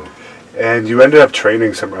know. So. And you ended up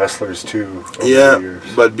training some wrestlers too. Yeah, the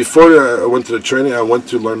years. But before I went to the training, I went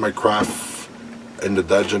to learn my craft in the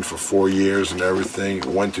dungeon for 4 years and everything.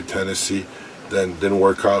 Went to Tennessee, then didn't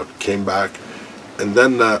work out, came back. And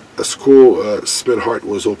then a school, Smith Hart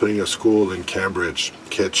was opening a school in Cambridge,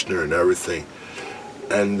 Kitchener and everything.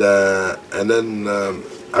 And then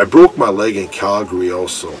I broke my leg in Calgary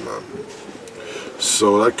also, man.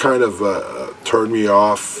 So that kind of turned me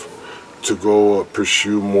off to go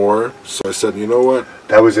pursue more. So I said, you know what?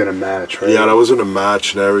 That was in a match, right? Yeah, that was in a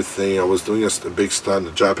match and everything. I was doing a big stunt.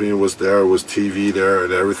 The Japanese was there, was TV there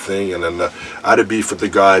and everything. And then I had a beef with the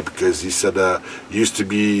guy because he said, used to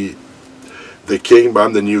be the king, but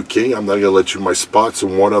I'm the new king. I'm not going to let you in my spot, so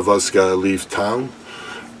one of us got to leave town.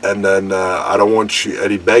 And then I don't want you,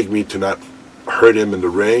 and he begged me to not hurt him in the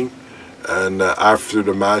ring. And after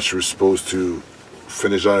the match, we're supposed to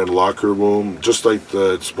finish out in the locker room, just like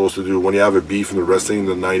it's supposed to do when you have a beef in the wrestling in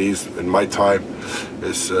the 90s. In my time,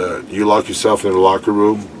 is you lock yourself in the locker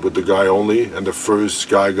room with the guy only, and the first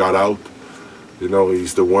guy got out. You know,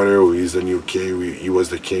 he's the winner, he's the new king, he was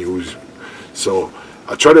the king. So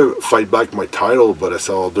I try to fight back my title, but I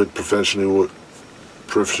said I'll do it professionally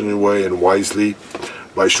way and wisely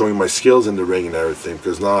by showing my skills in the ring and everything,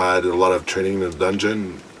 because now I had a lot of training in the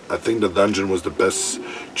dungeon. I think the dungeon was the best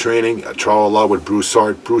training. I traveled a lot with Bruce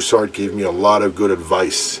Hart. Bruce Hart gave me a lot of good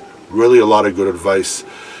advice, really a lot of good advice.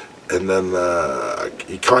 And then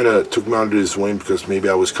he kind of took me under his wing because maybe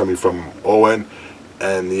I was coming from Owen,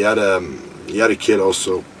 and he had a kid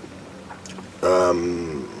also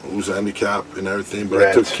who's handicapped and everything. But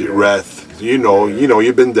I took Reth. You know,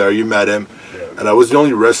 you've been there, you met him, and I was the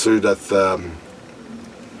only wrestler that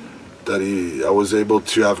I was able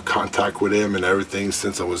to have contact with him and everything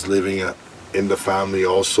since I was living in the family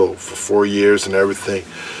also for 4 years and everything.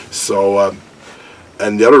 So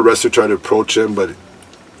and the other wrestler tried to approach him, but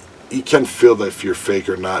he can feel that if you're fake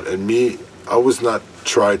or not. And me, I was not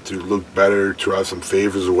trying to look better, to have some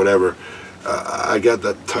favors or whatever. I got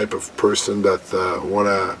that type of person that when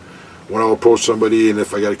I approach somebody, and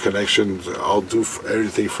if I got a connection, I'll do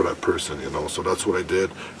everything for that person, you know. So that's what I did.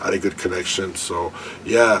 I had a good connection. So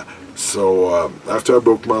yeah. So after I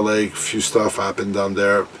broke my leg, a few stuff happened down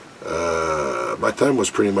there. My time was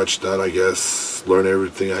pretty much done, I guess. Learn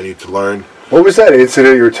everything I need to learn. What was that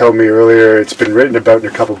incident you were telling me earlier? It's been written about in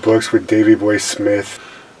a couple books with Davey Boy Smith.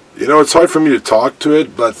 You know, it's hard for me to talk to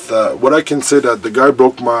it, but what I can say that the guy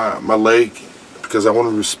broke my leg because I want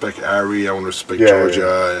to respect Ari, I want to respect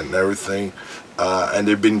Georgia and everything. And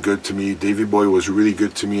they've been good to me. Davey Boy was really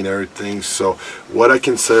good to me and everything. So what I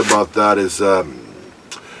can say about that is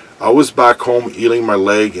I was back home healing my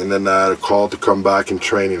leg, and then I had a call to come back and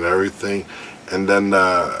train and everything. And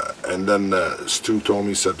then Stu told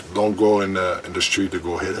me, said, don't go in the street to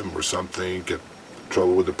go hit him or something, get in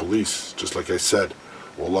trouble with the police. Just like I said,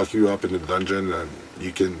 we'll lock you up in the dungeon, and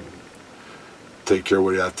you can take care of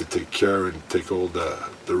what you have to take care and take all the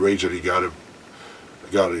rage that he got in.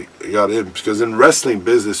 Because in wrestling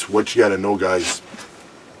business, what you got to know, guys,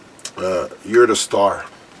 you're the star.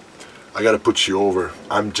 I got to put you over.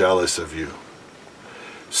 I'm jealous of you.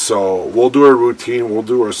 So we'll do our routine, we'll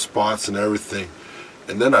do our spots and everything.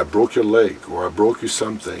 And then I broke your leg, or I broke you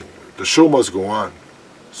something. The show must go on.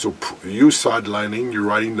 So you sidelining, you're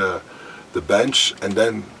riding the bench, and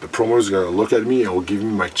then the promoter is going to look at me and will give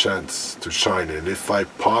me my chance to shine. And if I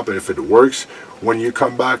pop and if it works, when you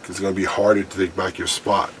come back, it's going to be harder to take back your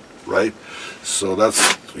spot, right? So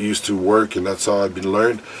that's used to work, and that's how I've been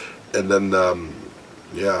learned. And then,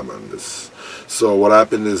 yeah, man, so what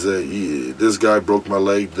happened is this guy broke my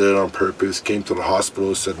leg, did it on purpose, came to the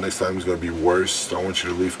hospital, said next time it's going to be worse, I want you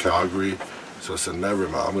to leave Calgary. So I said, never,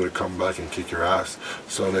 man, I'm going to come back and kick your ass.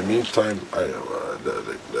 So in the meantime,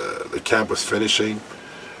 the camp was finishing,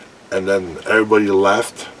 and then everybody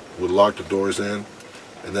left, we locked the doors in,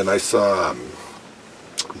 and then I saw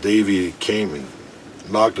Davey came and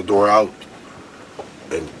knocked the door out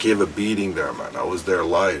and gave a beating there, man. I was there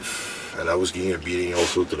live, and I was giving a beating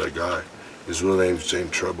also to that guy. His real name is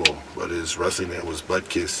James Trouble, but his wrestling name was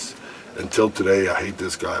Buttkiss. Until today, I hate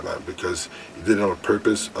this guy, man, because he did it on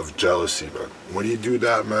purpose of jealousy, man. When you do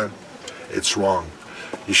that, man, it's wrong.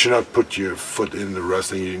 You should not put your foot in the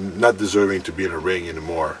wrestling. You're not deserving to be in a ring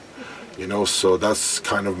anymore. You know, so that's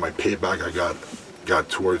kind of my payback I got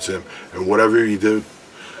towards him. And whatever he did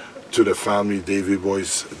to the family, Davey Boy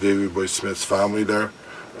Smith's family there,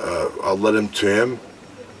 I'll let him to him.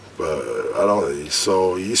 But I don't.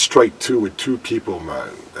 So he strike two with two people, man.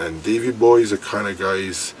 And Davey Boy is the kind of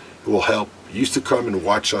guy who will help. He used to come and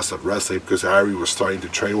watch us at wrestling because Harry was starting to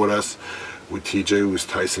train with us, with TJ, who's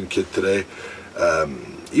Tyson Kidd today.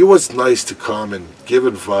 He was nice to come and give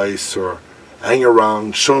advice or hang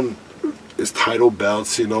around, show him his title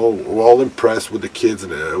belts. You know, we're all impressed with the kids,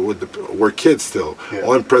 and we're kids still,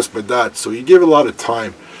 all impressed by that. So he gave a lot of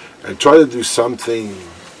time and try to do something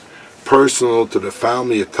personal to the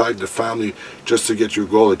family, attack the family just to get your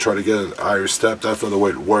goal and try to get an higher step. That's not the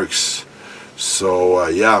way it works. So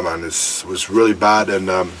yeah, man, it was really bad, and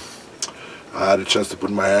I had a chance to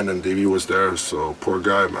put my hand, and Davey was there. So poor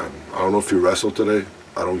guy, man. I don't know if he wrestled today.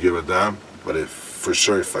 I don't give a damn. But for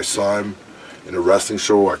sure, if I saw him in a wrestling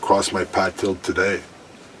show, I crossed my path till today.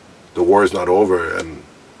 The war is not over, and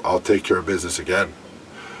I'll take care of business again,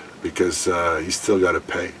 because he's still got to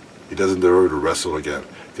pay. He doesn't deserve to wrestle again.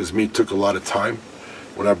 Because me, it took a lot of time.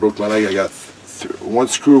 When I broke my leg, I got one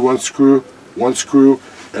screw,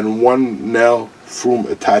 and one nail from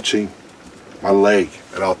attaching my leg.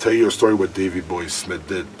 And I'll tell you a story what Davey Boy Smith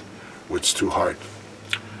did, which is too hard.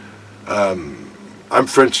 I'm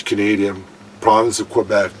French-Canadian, province of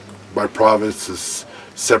Quebec. My province is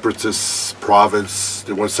separatist province.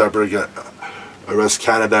 They want to separate the rest of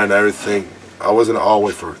Canada and everything. I was in the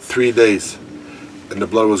hallway for 3 days, and the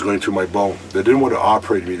blood was going through my bone. They didn't want to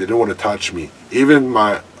operate me. They didn't want to touch me. Even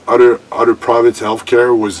my other province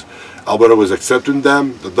healthcare was, Alberta was accepting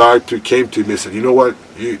them. The doctor came to me and said, you know what,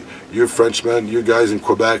 you're Frenchmen, you guys in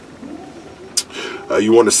Quebec,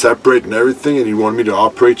 you want to separate and everything, and you want me to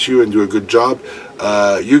operate you and do a good job.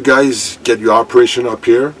 You guys get your operation up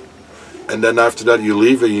here, and then after that you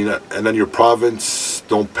leave, and then your province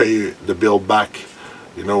don't pay the bill back,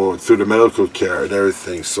 you know, through the medical care and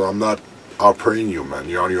everything. So I'm not operating you, man.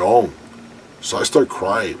 You're on your own. So I start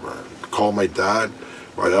crying, man. Call my dad.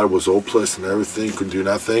 My dad was hopeless and everything, couldn't do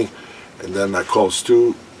nothing. And then I called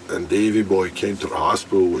Stu, and Davey boy came to the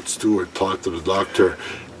hospital with Stu and talked to the doctor.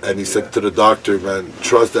 And he said to the doctor, man,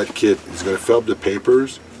 trust that kid. He's going to fill up the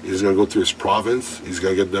papers. He's going to go to his province. He's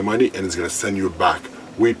going to get the money, and he's going to send you back.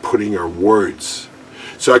 We're putting our words.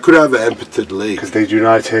 So I could have an amputated leg. Because they do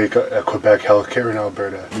not take a Quebec healthcare in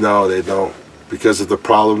Alberta. No, they don't. Because of the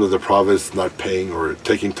problem of the province not paying or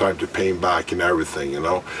taking time to pay him back and everything, you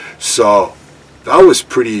know. So that was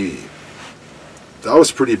pretty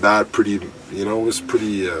bad, you know, it was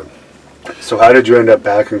pretty... So how did you end up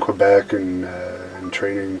back in Quebec and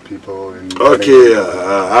training people? And okay,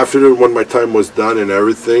 after when my time was done and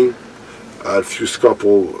everything, I had a few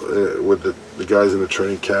scuffle with the guys in the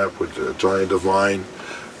training camp, with Giant Divine.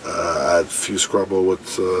 I had a few scuffle with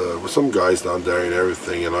some guys down there and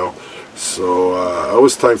everything, you know. So it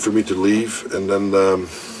was time for me to leave, and then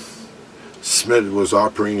Smith was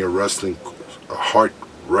operating a heart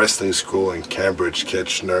wrestling school in Cambridge,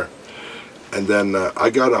 Kitchener. And then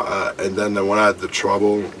and then when I had the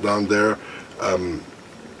trouble down there,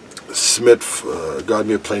 Smith got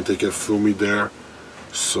me a plane ticket, flew me there.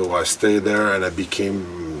 So I stayed there, and I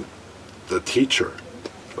became the teacher,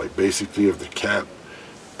 like basically of the camp.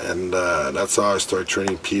 And that's how I started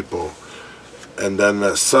training people. And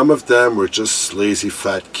then some of them were just lazy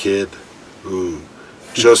fat kid who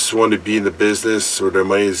just want to be in the business, or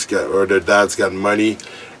their dad's got money,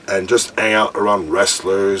 and just hang out around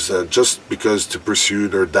wrestlers, just because to pursue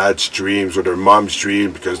their dad's dreams or their mom's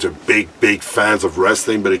dream, because they're big fans of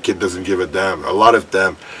wrestling, but the kid doesn't give a damn. A lot of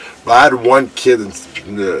them. But I had one kid,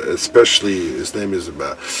 especially, his name is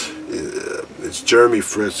it's Jeremy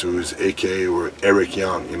Fritz, who is AKA or Eric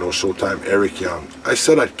Young, you know, Showtime Eric Young. I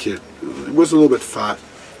said that kid, he was a little bit fat.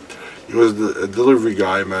 He was a delivery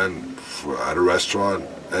guy, man, at a restaurant,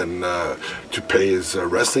 and to pay his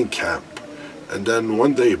wrestling camp. And then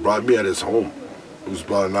one day he brought me at his home. It was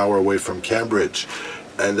about an hour away from Cambridge.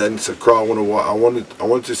 And then he said, "Carl, I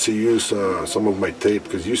wanted to see you some of my tape,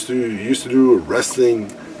 because he used to do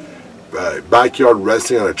wrestling, backyard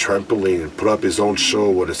wrestling on a trampoline, and put up his own show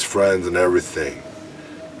with his friends and everything."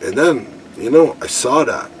 And then, you know, I saw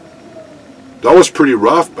that. That was pretty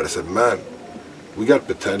rough, but I said, man, we got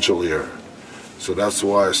potential here. So that's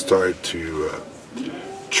why I started to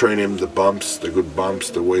train him the bumps, the good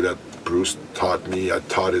bumps, the way that Bruce taught me. I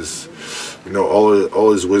taught his, you know,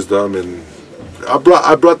 all his wisdom, and I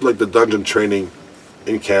brought like the dungeon training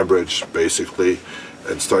in Cambridge basically,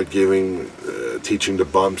 and start teaching the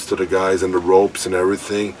bumps to the guys and the ropes and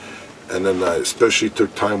everything. And then I especially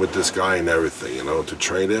took time with this guy and everything, you know, to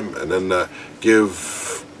train him, and then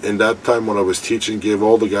in that time when I was teaching, give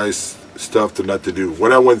all the guys stuff to not to do.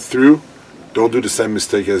 When I went through, don't do the same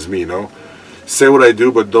mistake as me, you know. Say what I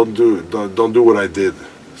do, but don't do what I did.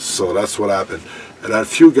 So that's what happened. And I had a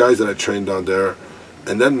few guys that I trained down there,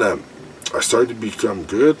 and then I started to become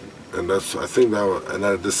good, and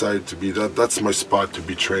I decided to be that's my spot, to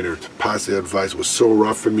be trainer, to pass the advice. It was so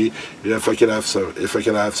rough for me. You know, if I can have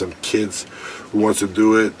some kids who wants to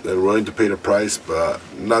do it and willing to pay the price, but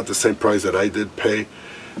not the same price that I did pay,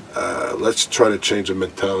 let's try to change the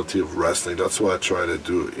mentality of wrestling. That's what I try to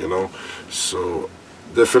do, you know. So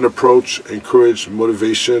different approach, encourage,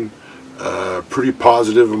 motivation, pretty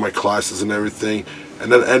positive in my classes and everything,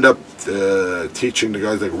 and then end up teaching the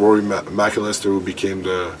guys like Rory McAllister, who became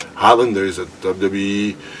the Highlanders at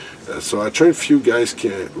WWE. So I trained few guys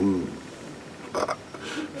who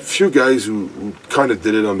kind of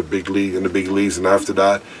did it on the big league, in the big leagues, and after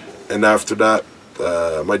that,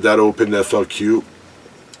 my dad opened FLQ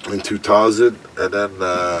in 2000, and then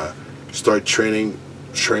started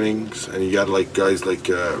trainings, and you got like guys like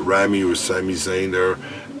Rami or Sami Zayn there.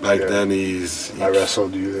 Back then, I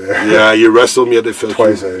wrestled you there. Yeah, you wrestled me at the FLQ.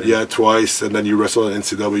 Twice. Yeah, twice, and then you wrestled at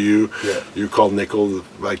NCW. Yeah. You called Nickel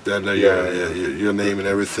back then. Your name and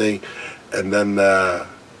everything, and then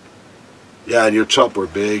and your chops were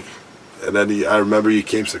big, and then I remember you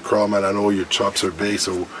came to Carl, man, I know your chops are big,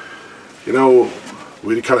 so you know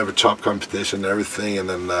we did kind of a chop competition and everything, and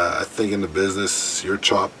then I think in the business, your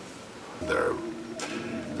chop, they're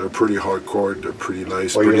pretty hardcore. They're pretty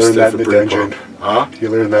nice. Well, pretty you learned that in the dungeon. Huh? You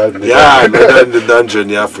learned that in the dungeon. Yeah, I learned that in the dungeon.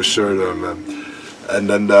 Yeah, for sure, though, man. And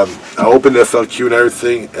then I opened the FLQ and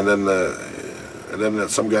everything, and then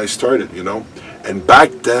some guys started, you know. And back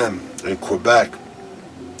then in Quebec,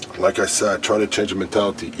 like I said, I try to change the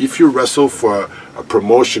mentality. If you wrestle for a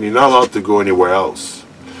promotion, you're not allowed to go anywhere else.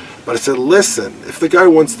 But I said, listen, if the guy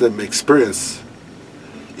wants the experience,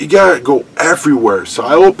 you gotta go everywhere. So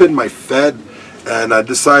I opened my Fed, and I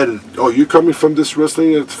decided, oh, you're coming from this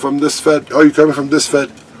wrestling, from this Fed. Oh, you're coming from this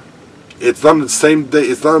Fed. It's not on the same day.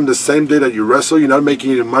 It's not on the same day that you wrestle. You're not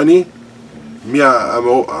making any money. Me,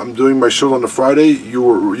 I'm doing my show on the Friday.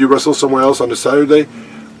 You wrestle somewhere else on the Saturday.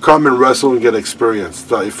 Come and wrestle and get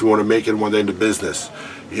experience if you want to make it one day in the business,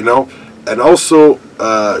 you know. And also,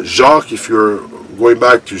 Jacques, if you're going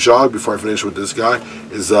back to Jacques before I finish with this guy,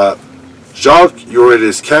 is Jacques, you're at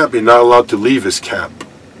his camp. You're not allowed to leave his camp.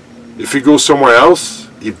 If you go somewhere else,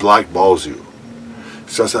 he blackballs you.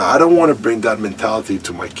 So I said, I don't want to bring that mentality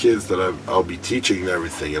to my kids that I'll be teaching and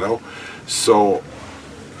everything, you know. So.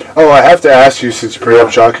 Oh, I have to ask you, since you bring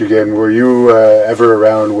up Jacques again, were you ever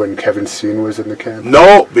around when Kevin Steen was in the camp?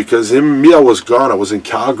 No, because I was gone. I was in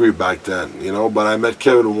Calgary back then, you know. But I met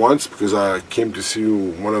Kevin once because I came to see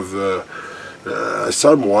one of the. I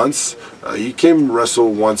saw him once. He came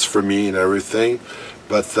wrestle once for me and everything,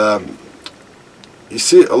 but. You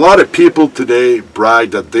see, a lot of people today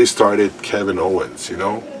brag that they started Kevin Owens, you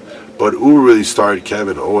know. But who really started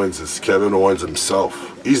Kevin Owens is Kevin Owens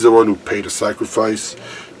himself. He's the one who paid the sacrifice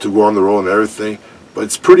to go on the road and everything. But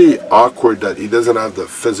it's pretty awkward that he doesn't have the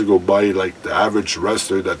physical body like the average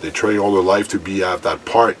wrestler that they train all their life to be at that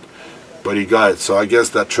part. But he got it. So I guess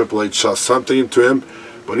that Triple H saw something into him.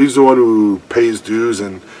 But he's the one who pays dues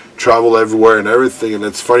and travel everywhere and everything. And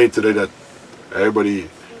it's funny today that everybody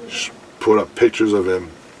put up pictures of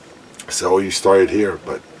him. So he started here,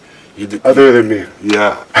 but you did, other than me.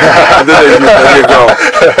 Yeah. There you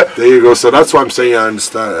go. There you go. So that's why I'm saying I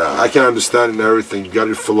understand. I can understand and everything. You got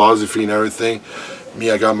your philosophy and everything.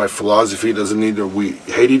 Me, I got my philosophy. It doesn't need to. We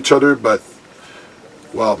hate each other, but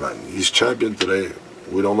well, man, he's champion today.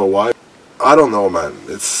 We don't know why. I don't know, man.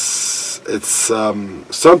 It's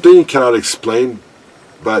something you cannot explain,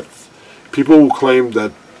 but people who claim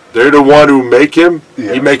that they're the one who make him.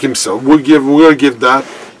 Yeah. He make himself. We're gonna give that.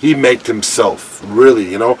 He made himself,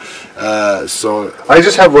 really, you know. So I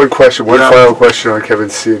just have one question, one final question on Kevin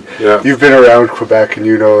Steen. Yeah. You've been around Quebec and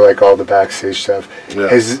you know like all the backstage stuff. Yeah.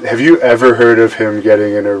 Have you ever heard of him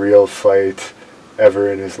getting in a real fight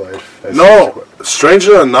ever in his life? No.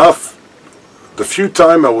 Strangely enough, the few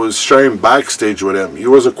time I was sharing backstage with him, he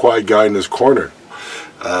was a quiet guy in his corner.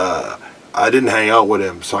 I didn't hang out with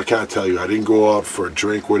him, so I can't tell you. I didn't go out for a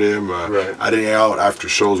drink with him. Right. I didn't hang out after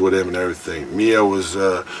shows with him and everything. Mia was,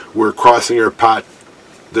 we're crossing our path,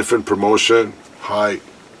 different promotion. Hi,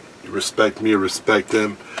 you respect me, respect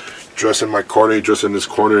him. Dress in my corner, dress in his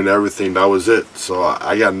corner and everything. That was it. So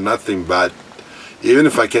I got nothing bad. Even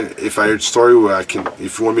if I heard story where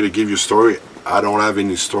if you want me to give you a story, I don't have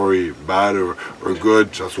any story bad or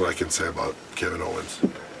good. That's what I can say about Kevin Owens.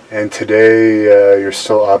 And today, you're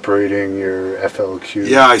still operating your FLQ?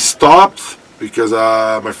 Yeah, I stopped because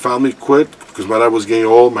my family quit because my dad was getting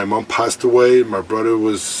old. My mom passed away. My brother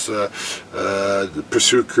was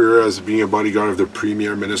pursued career as being a bodyguard of the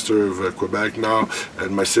Premier Minister of Quebec now.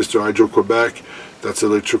 And my sister, Hydro Quebec, that's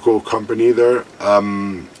an electrical company there.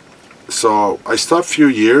 So I stopped a few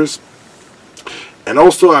years. And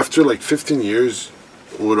also after like 15 years,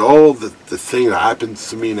 with all the thing that happened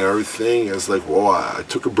to me and everything, it's like, whoa, I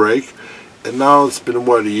took a break. And now it's been,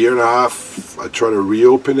 what, a year and a half. I try to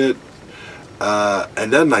reopen it.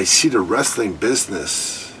 And then I see the wrestling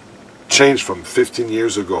business change from 15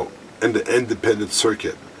 years ago in the independent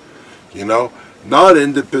circuit. You know? Not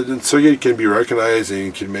independent circuit, you can be recognized and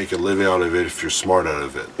you can make a living out of it if you're smart out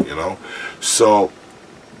of it, you know? So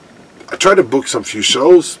I tried to book some few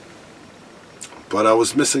shows, but I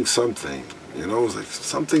was missing something. You know, it was like,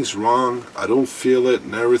 something's wrong, I don't feel it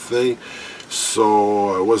and everything.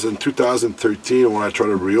 So it was in 2013 when I tried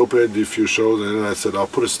to reopen it, do a few shows, and then I said, I'll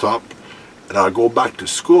put a stop and I'll go back to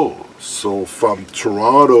school. So from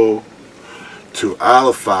Toronto to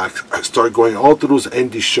Halifax, I started going all to those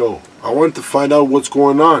indie shows. I wanted to find out what's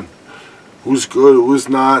going on. Who's good, who's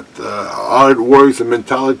not, how it works, the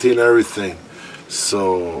mentality and everything.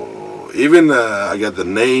 So even I got the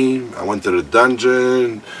name, I went to the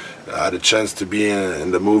dungeon, I had a chance to be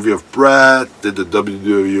in the movie of Brad, did the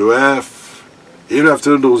WWF. Even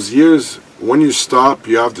after those years, when you stop,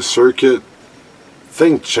 you have the circuit,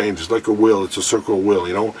 things change. It's like a wheel, it's a circle wheel,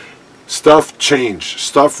 you know. Stuff change,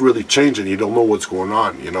 stuff really change and you don't know what's going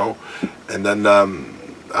on, you know. And then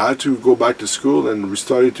I had to go back to school and we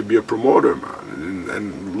started to be a promoter, man,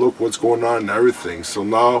 and look what's going on and everything. So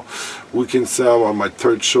now we can say I'm on my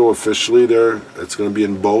third show officially there. It's going to be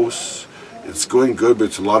in Beauce. It's going good, but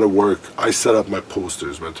it's a lot of work. I set up my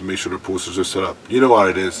posters, man, to make sure the posters are set up. You know how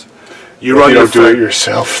it is. You run don't your do it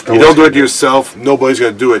yourself. You don't do it yourself. Nobody's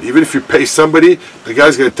gonna do it. Even if you pay somebody, the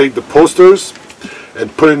guy's gonna take the posters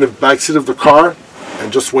and put it in the backseat of the car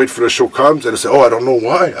and just wait for the show comes and say, "Oh, I don't know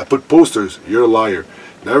why I put posters." You're a liar.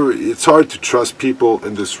 Never. It's hard to trust people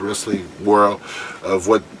in this wrestling world of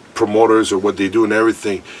what promoters or what they do and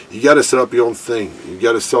everything. You got to set up your own thing. You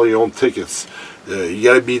got to sell your own tickets. You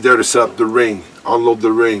got to be there to set up the ring, unload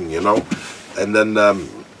the ring, you know, and then.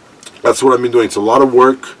 That's what I've been doing. It's a lot of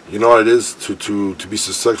work, you know what it is, to be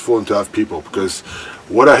successful and to have people. Because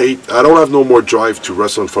what I hate, I don't have no more drive to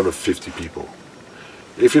wrestle in front of 50 people.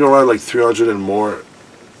 If you don't have like 300 and more,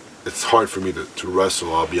 it's hard for me to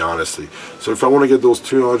wrestle, I'll be honestly. So if I want to get those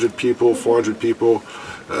 200 people, 400 people,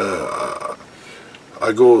 I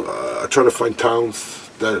try to find towns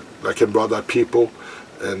that can draw that people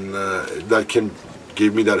and that can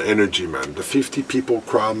give me that energy, man. The 50 people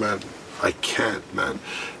crowd, man, I can't, man.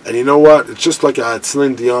 And you know what? It's just like I had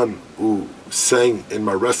Celine Dion who sang in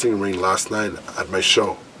my wrestling ring last night at my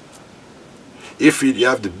show. If you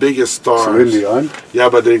have the biggest stars, Celine Dion? Yeah,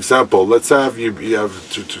 but the example, let's have you have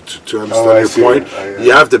to understand your point.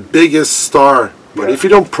 You have the biggest star, but if you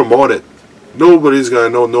don't promote it, nobody's gonna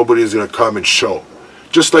know. Nobody's gonna come and show.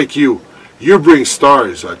 Just like you bring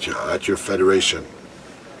stars at your federation.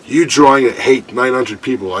 You drawing 900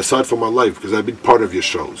 people. I saw it for my life because I've been part of your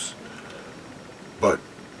shows. But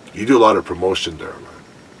you do a lot of promotion there, man.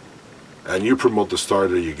 And you promote the star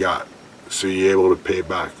that you got. So you're able to pay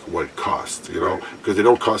back what it costs, you know? Because they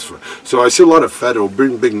don't cost for... So I see a lot of fed will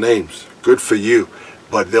bring big names. Good for you.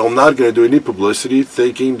 But they're not going to do any publicity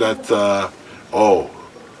thinking that, oh,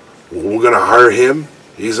 we're going to hire him.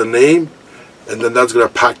 He's a name. And then that's going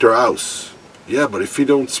to pack their house. Yeah, but if you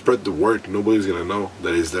don't spread the word, nobody's going to know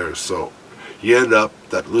that he's there. So you end up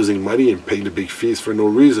losing money and paying the big fees for no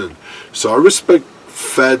reason. So I respect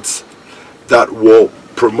feds that will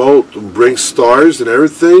promote, bring stars and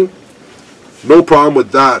everything. No problem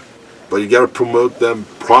with that, but you got to promote them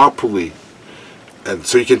properly, and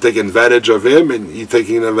so you can take advantage of him, and he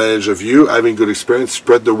taking advantage of you, having good experience.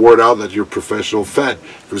 Spread the word out that you're a professional fed.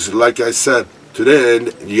 Because, like I said, to the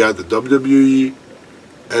end, you got the WWE,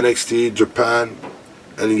 NXT, Japan,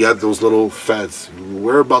 and you got those little feds.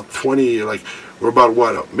 We're about 20, like. We're about,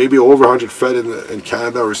 what, maybe over 100 fed in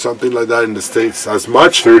Canada or something like that in the States. As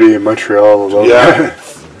much? 30 in Montreal alone. Yeah,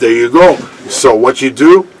 there you go. So what you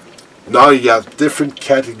do, now you have different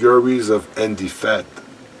categories of indie fed.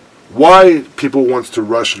 Why people wants to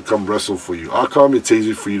rush and come wrestle for you? How come it's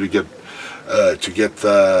easy for you to get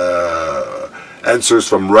answers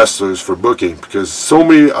from wrestlers for booking? Because so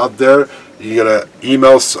many out there, you're going to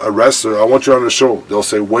email a wrestler, I want you on the show. They'll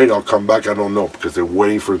say, wait, I'll come back. I don't know, because they're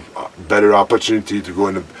waiting for a better opportunity to go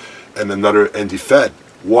in another indie fed.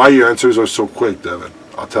 Why your answers are so quick, Devin?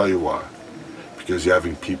 I'll tell you why. Because you're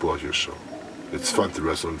having people at your show. It's fun to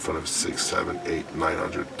wrestle in front of 6, 7, 8,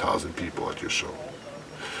 900,000 people at your show.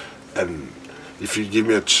 And if you give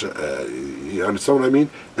me you understand what I mean?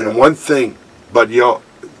 And one thing, but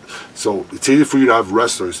so it's easy for you to have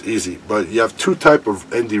wrestlers, easy. But you have two type of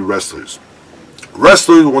indie wrestlers.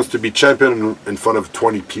 Wrestler wants to be champion in front of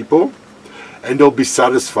 20 people, and they'll be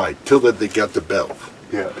satisfied till that they get the belt.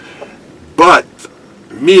 Yeah. But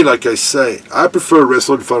me, like I say, I prefer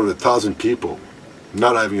wrestle in front of 1,000 people,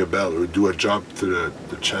 not having a belt or do a job to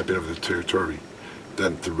the champion of the territory,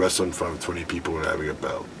 than to wrestle in front of 20 people and having a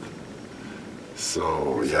belt.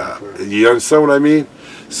 So yeah, you understand what I mean?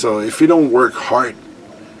 So if you don't work hard,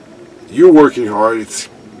 you're working hard. It's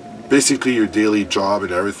basically your daily job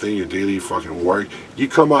and everything, your daily fucking work. You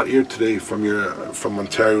come out here today from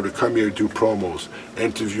Ontario to come here, do promos,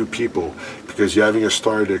 interview people, because you're having a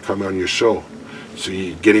star that come on your show. So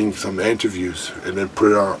you're getting some interviews and then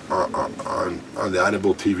put it on the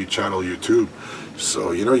HANNIBAL TV channel, YouTube.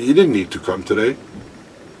 So, you know, you didn't need to come today,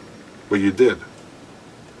 but you did.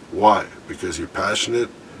 Why? Because you're passionate,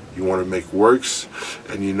 you want to make works,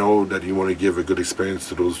 and you know that you want to give a good experience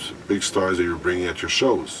to those big stars that you're bringing at your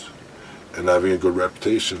shows, and having a good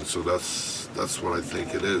reputation. So that's what I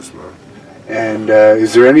think it is, man. And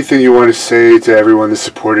is there anything you want to say to everyone that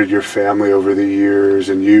supported your family over the years?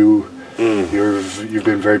 And you've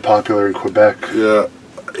been very popular in Quebec.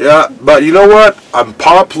 Yeah, but you know what? I'm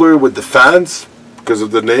popular with the fans because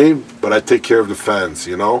of the name, but I take care of the fans,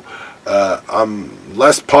 you know. I'm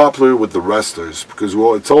less popular with the wrestlers because,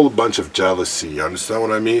 well, it's all a bunch of jealousy. You understand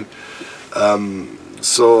what I mean?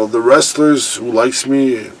 So the wrestlers who likes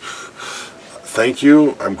me, thank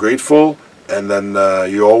you. I'm grateful. And then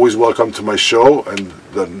you're always welcome to my show. And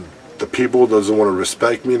the people who doesn't want to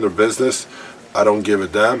respect me in their business, I don't give a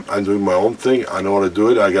damn. I'm doing my own thing. I know how to do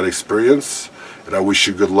it. I got experience. And I wish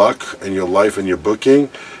you good luck in your life and your booking.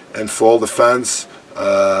 And for all the fans,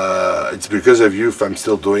 it's because of you if I'm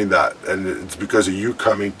still doing that, and it's because of you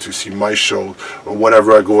coming to see my show, or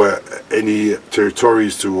whenever I go any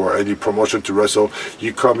territories to, or any promotion to wrestle,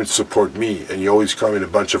 you come and support me, and you always come in a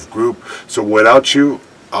bunch of group. So without you,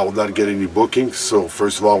 I will not get any bookings. So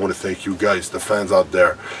first of all, I want to thank you guys, the fans out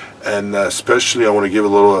there, and especially I want to give a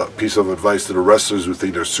little piece of advice to the wrestlers who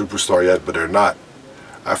think they're superstar yet, but they're not.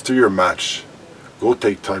 After your match, go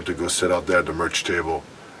take time to go sit out there at the merch table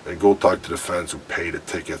and go talk to the fans who pay the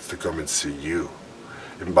tickets to come and see you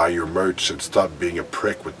and buy your merch, and stop being a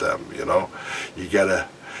prick with them. You know, you gotta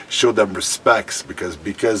show them respects,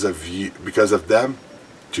 because of them,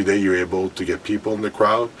 today you're able to get people in the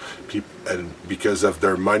crowd, and because of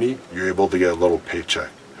their money, you're able to get a little paycheck.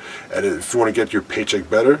 And if you want to get your paycheck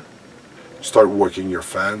better, start working your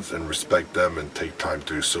fans and respect them, and take time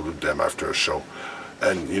to salute them after a show.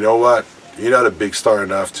 And you know what? You're not a big star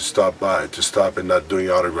enough to stop and not doing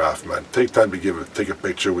autograph, man. Take time to take a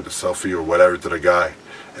picture with a selfie or whatever to the guy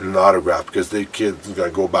and an autograph, because the kid's gonna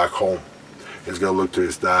go back home. He's gonna look to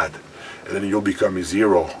his dad, and then you'll become his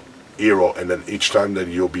hero. And then each time that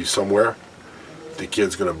you'll be somewhere, the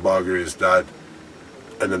kid's gonna bugger his dad,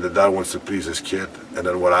 and then the dad wants to please his kid, and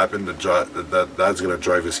then what happened? The dad's gonna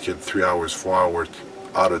drive his kid 3 hours, 4 hours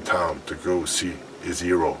out of town to go see his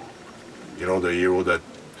hero. You know, the hero that,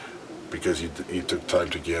 because he took time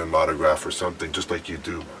to get an autograph or something, just like you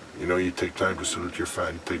do. You know, you take time to salute your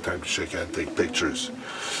fan, you take time to shake hands, take pictures.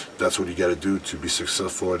 That's what you got to do to be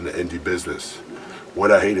successful in the indie business.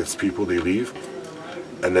 What I hate is people, they leave,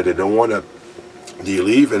 and then they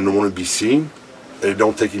leave and don't want to be seen, and they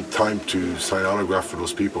don't take time to sign autograph for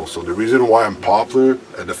those people. So the reason why I'm popular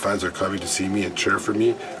and the fans are coming to see me and cheer for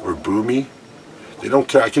me or boo me, they don't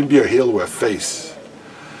care. I can be a heel with a face,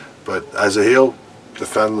 but as a heel, the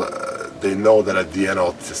fan, they know that at the end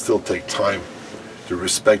I'll still take time to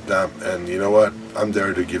respect them, and you know what? I'm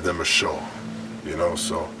there to give them a show, you know.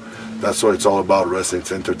 So that's what it's all about. Wrestling,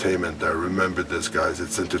 it's entertainment. Remember this, guys,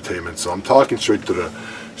 it's entertainment. So I'm talking straight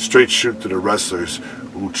shoot to the wrestlers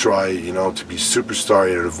who try, you know, to be superstar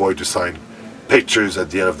and avoid to sign pictures at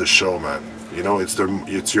the end of the show, man. You know, it's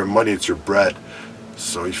your money, it's your bread.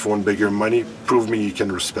 So if you want bigger money, prove me you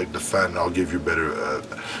can respect the fan. I'll give you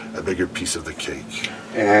a bigger piece of the cake.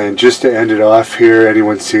 And just to end it off here,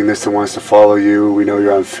 anyone seeing this that wants to follow you, we know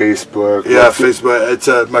you're on Facebook. Yeah, Facebook. It's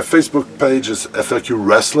my Facebook page is FLQ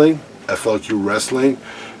Wrestling,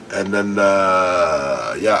 and then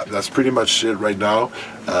yeah, that's pretty much it right now.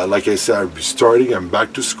 Like I said, I'm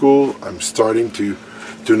back to school. I'm starting to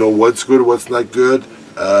know what's good, what's not good.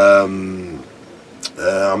 I'm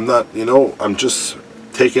not, you know, I'm just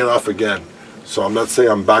taking off again. So I'm not saying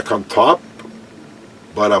I'm back on top,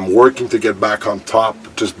 but I'm working to get back on top,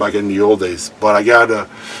 just back in the old days. But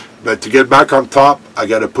to get back on top, I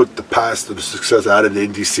gotta put the past of the success I had in the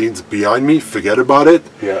indie scenes behind me, forget about it,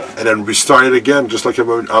 yeah, and then restart it again, just like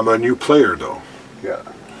I'm a new player though. Yeah.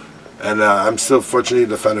 And I'm still, fortunately,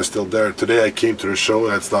 the fan is still there. Today I came to the show,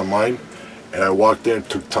 that's not mine, and I walked in,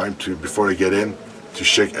 took time before I get in, to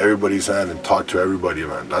shake everybody's hand and talk to everybody,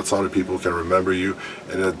 man. That's how the people can remember you,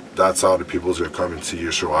 and that's how the people's gonna come and see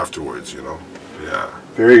your show afterwards, you know. Yeah.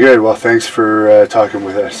 Very good. Well, thanks for talking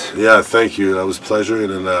with us. Yeah, thank you. That was a pleasure.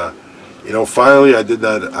 And then, you know, finally I did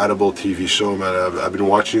that HANNIBAL TV show, man. I've been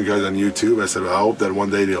watching you guys on YouTube. I said, I hope that one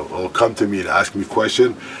day they'll come to me and ask me a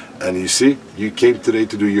question. And you see, you came today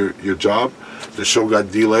to do your job. The show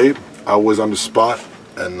got delayed. I was on the spot,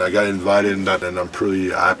 and I got invited in that, and I'm pretty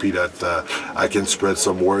happy that I can spread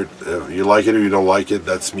some word. If you like it or you don't like it,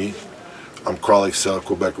 that's me. I'm Crawling Cell,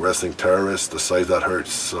 Quebec Wrestling terrorist, the size that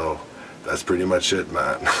hurts. So that's pretty much it,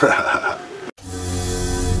 man.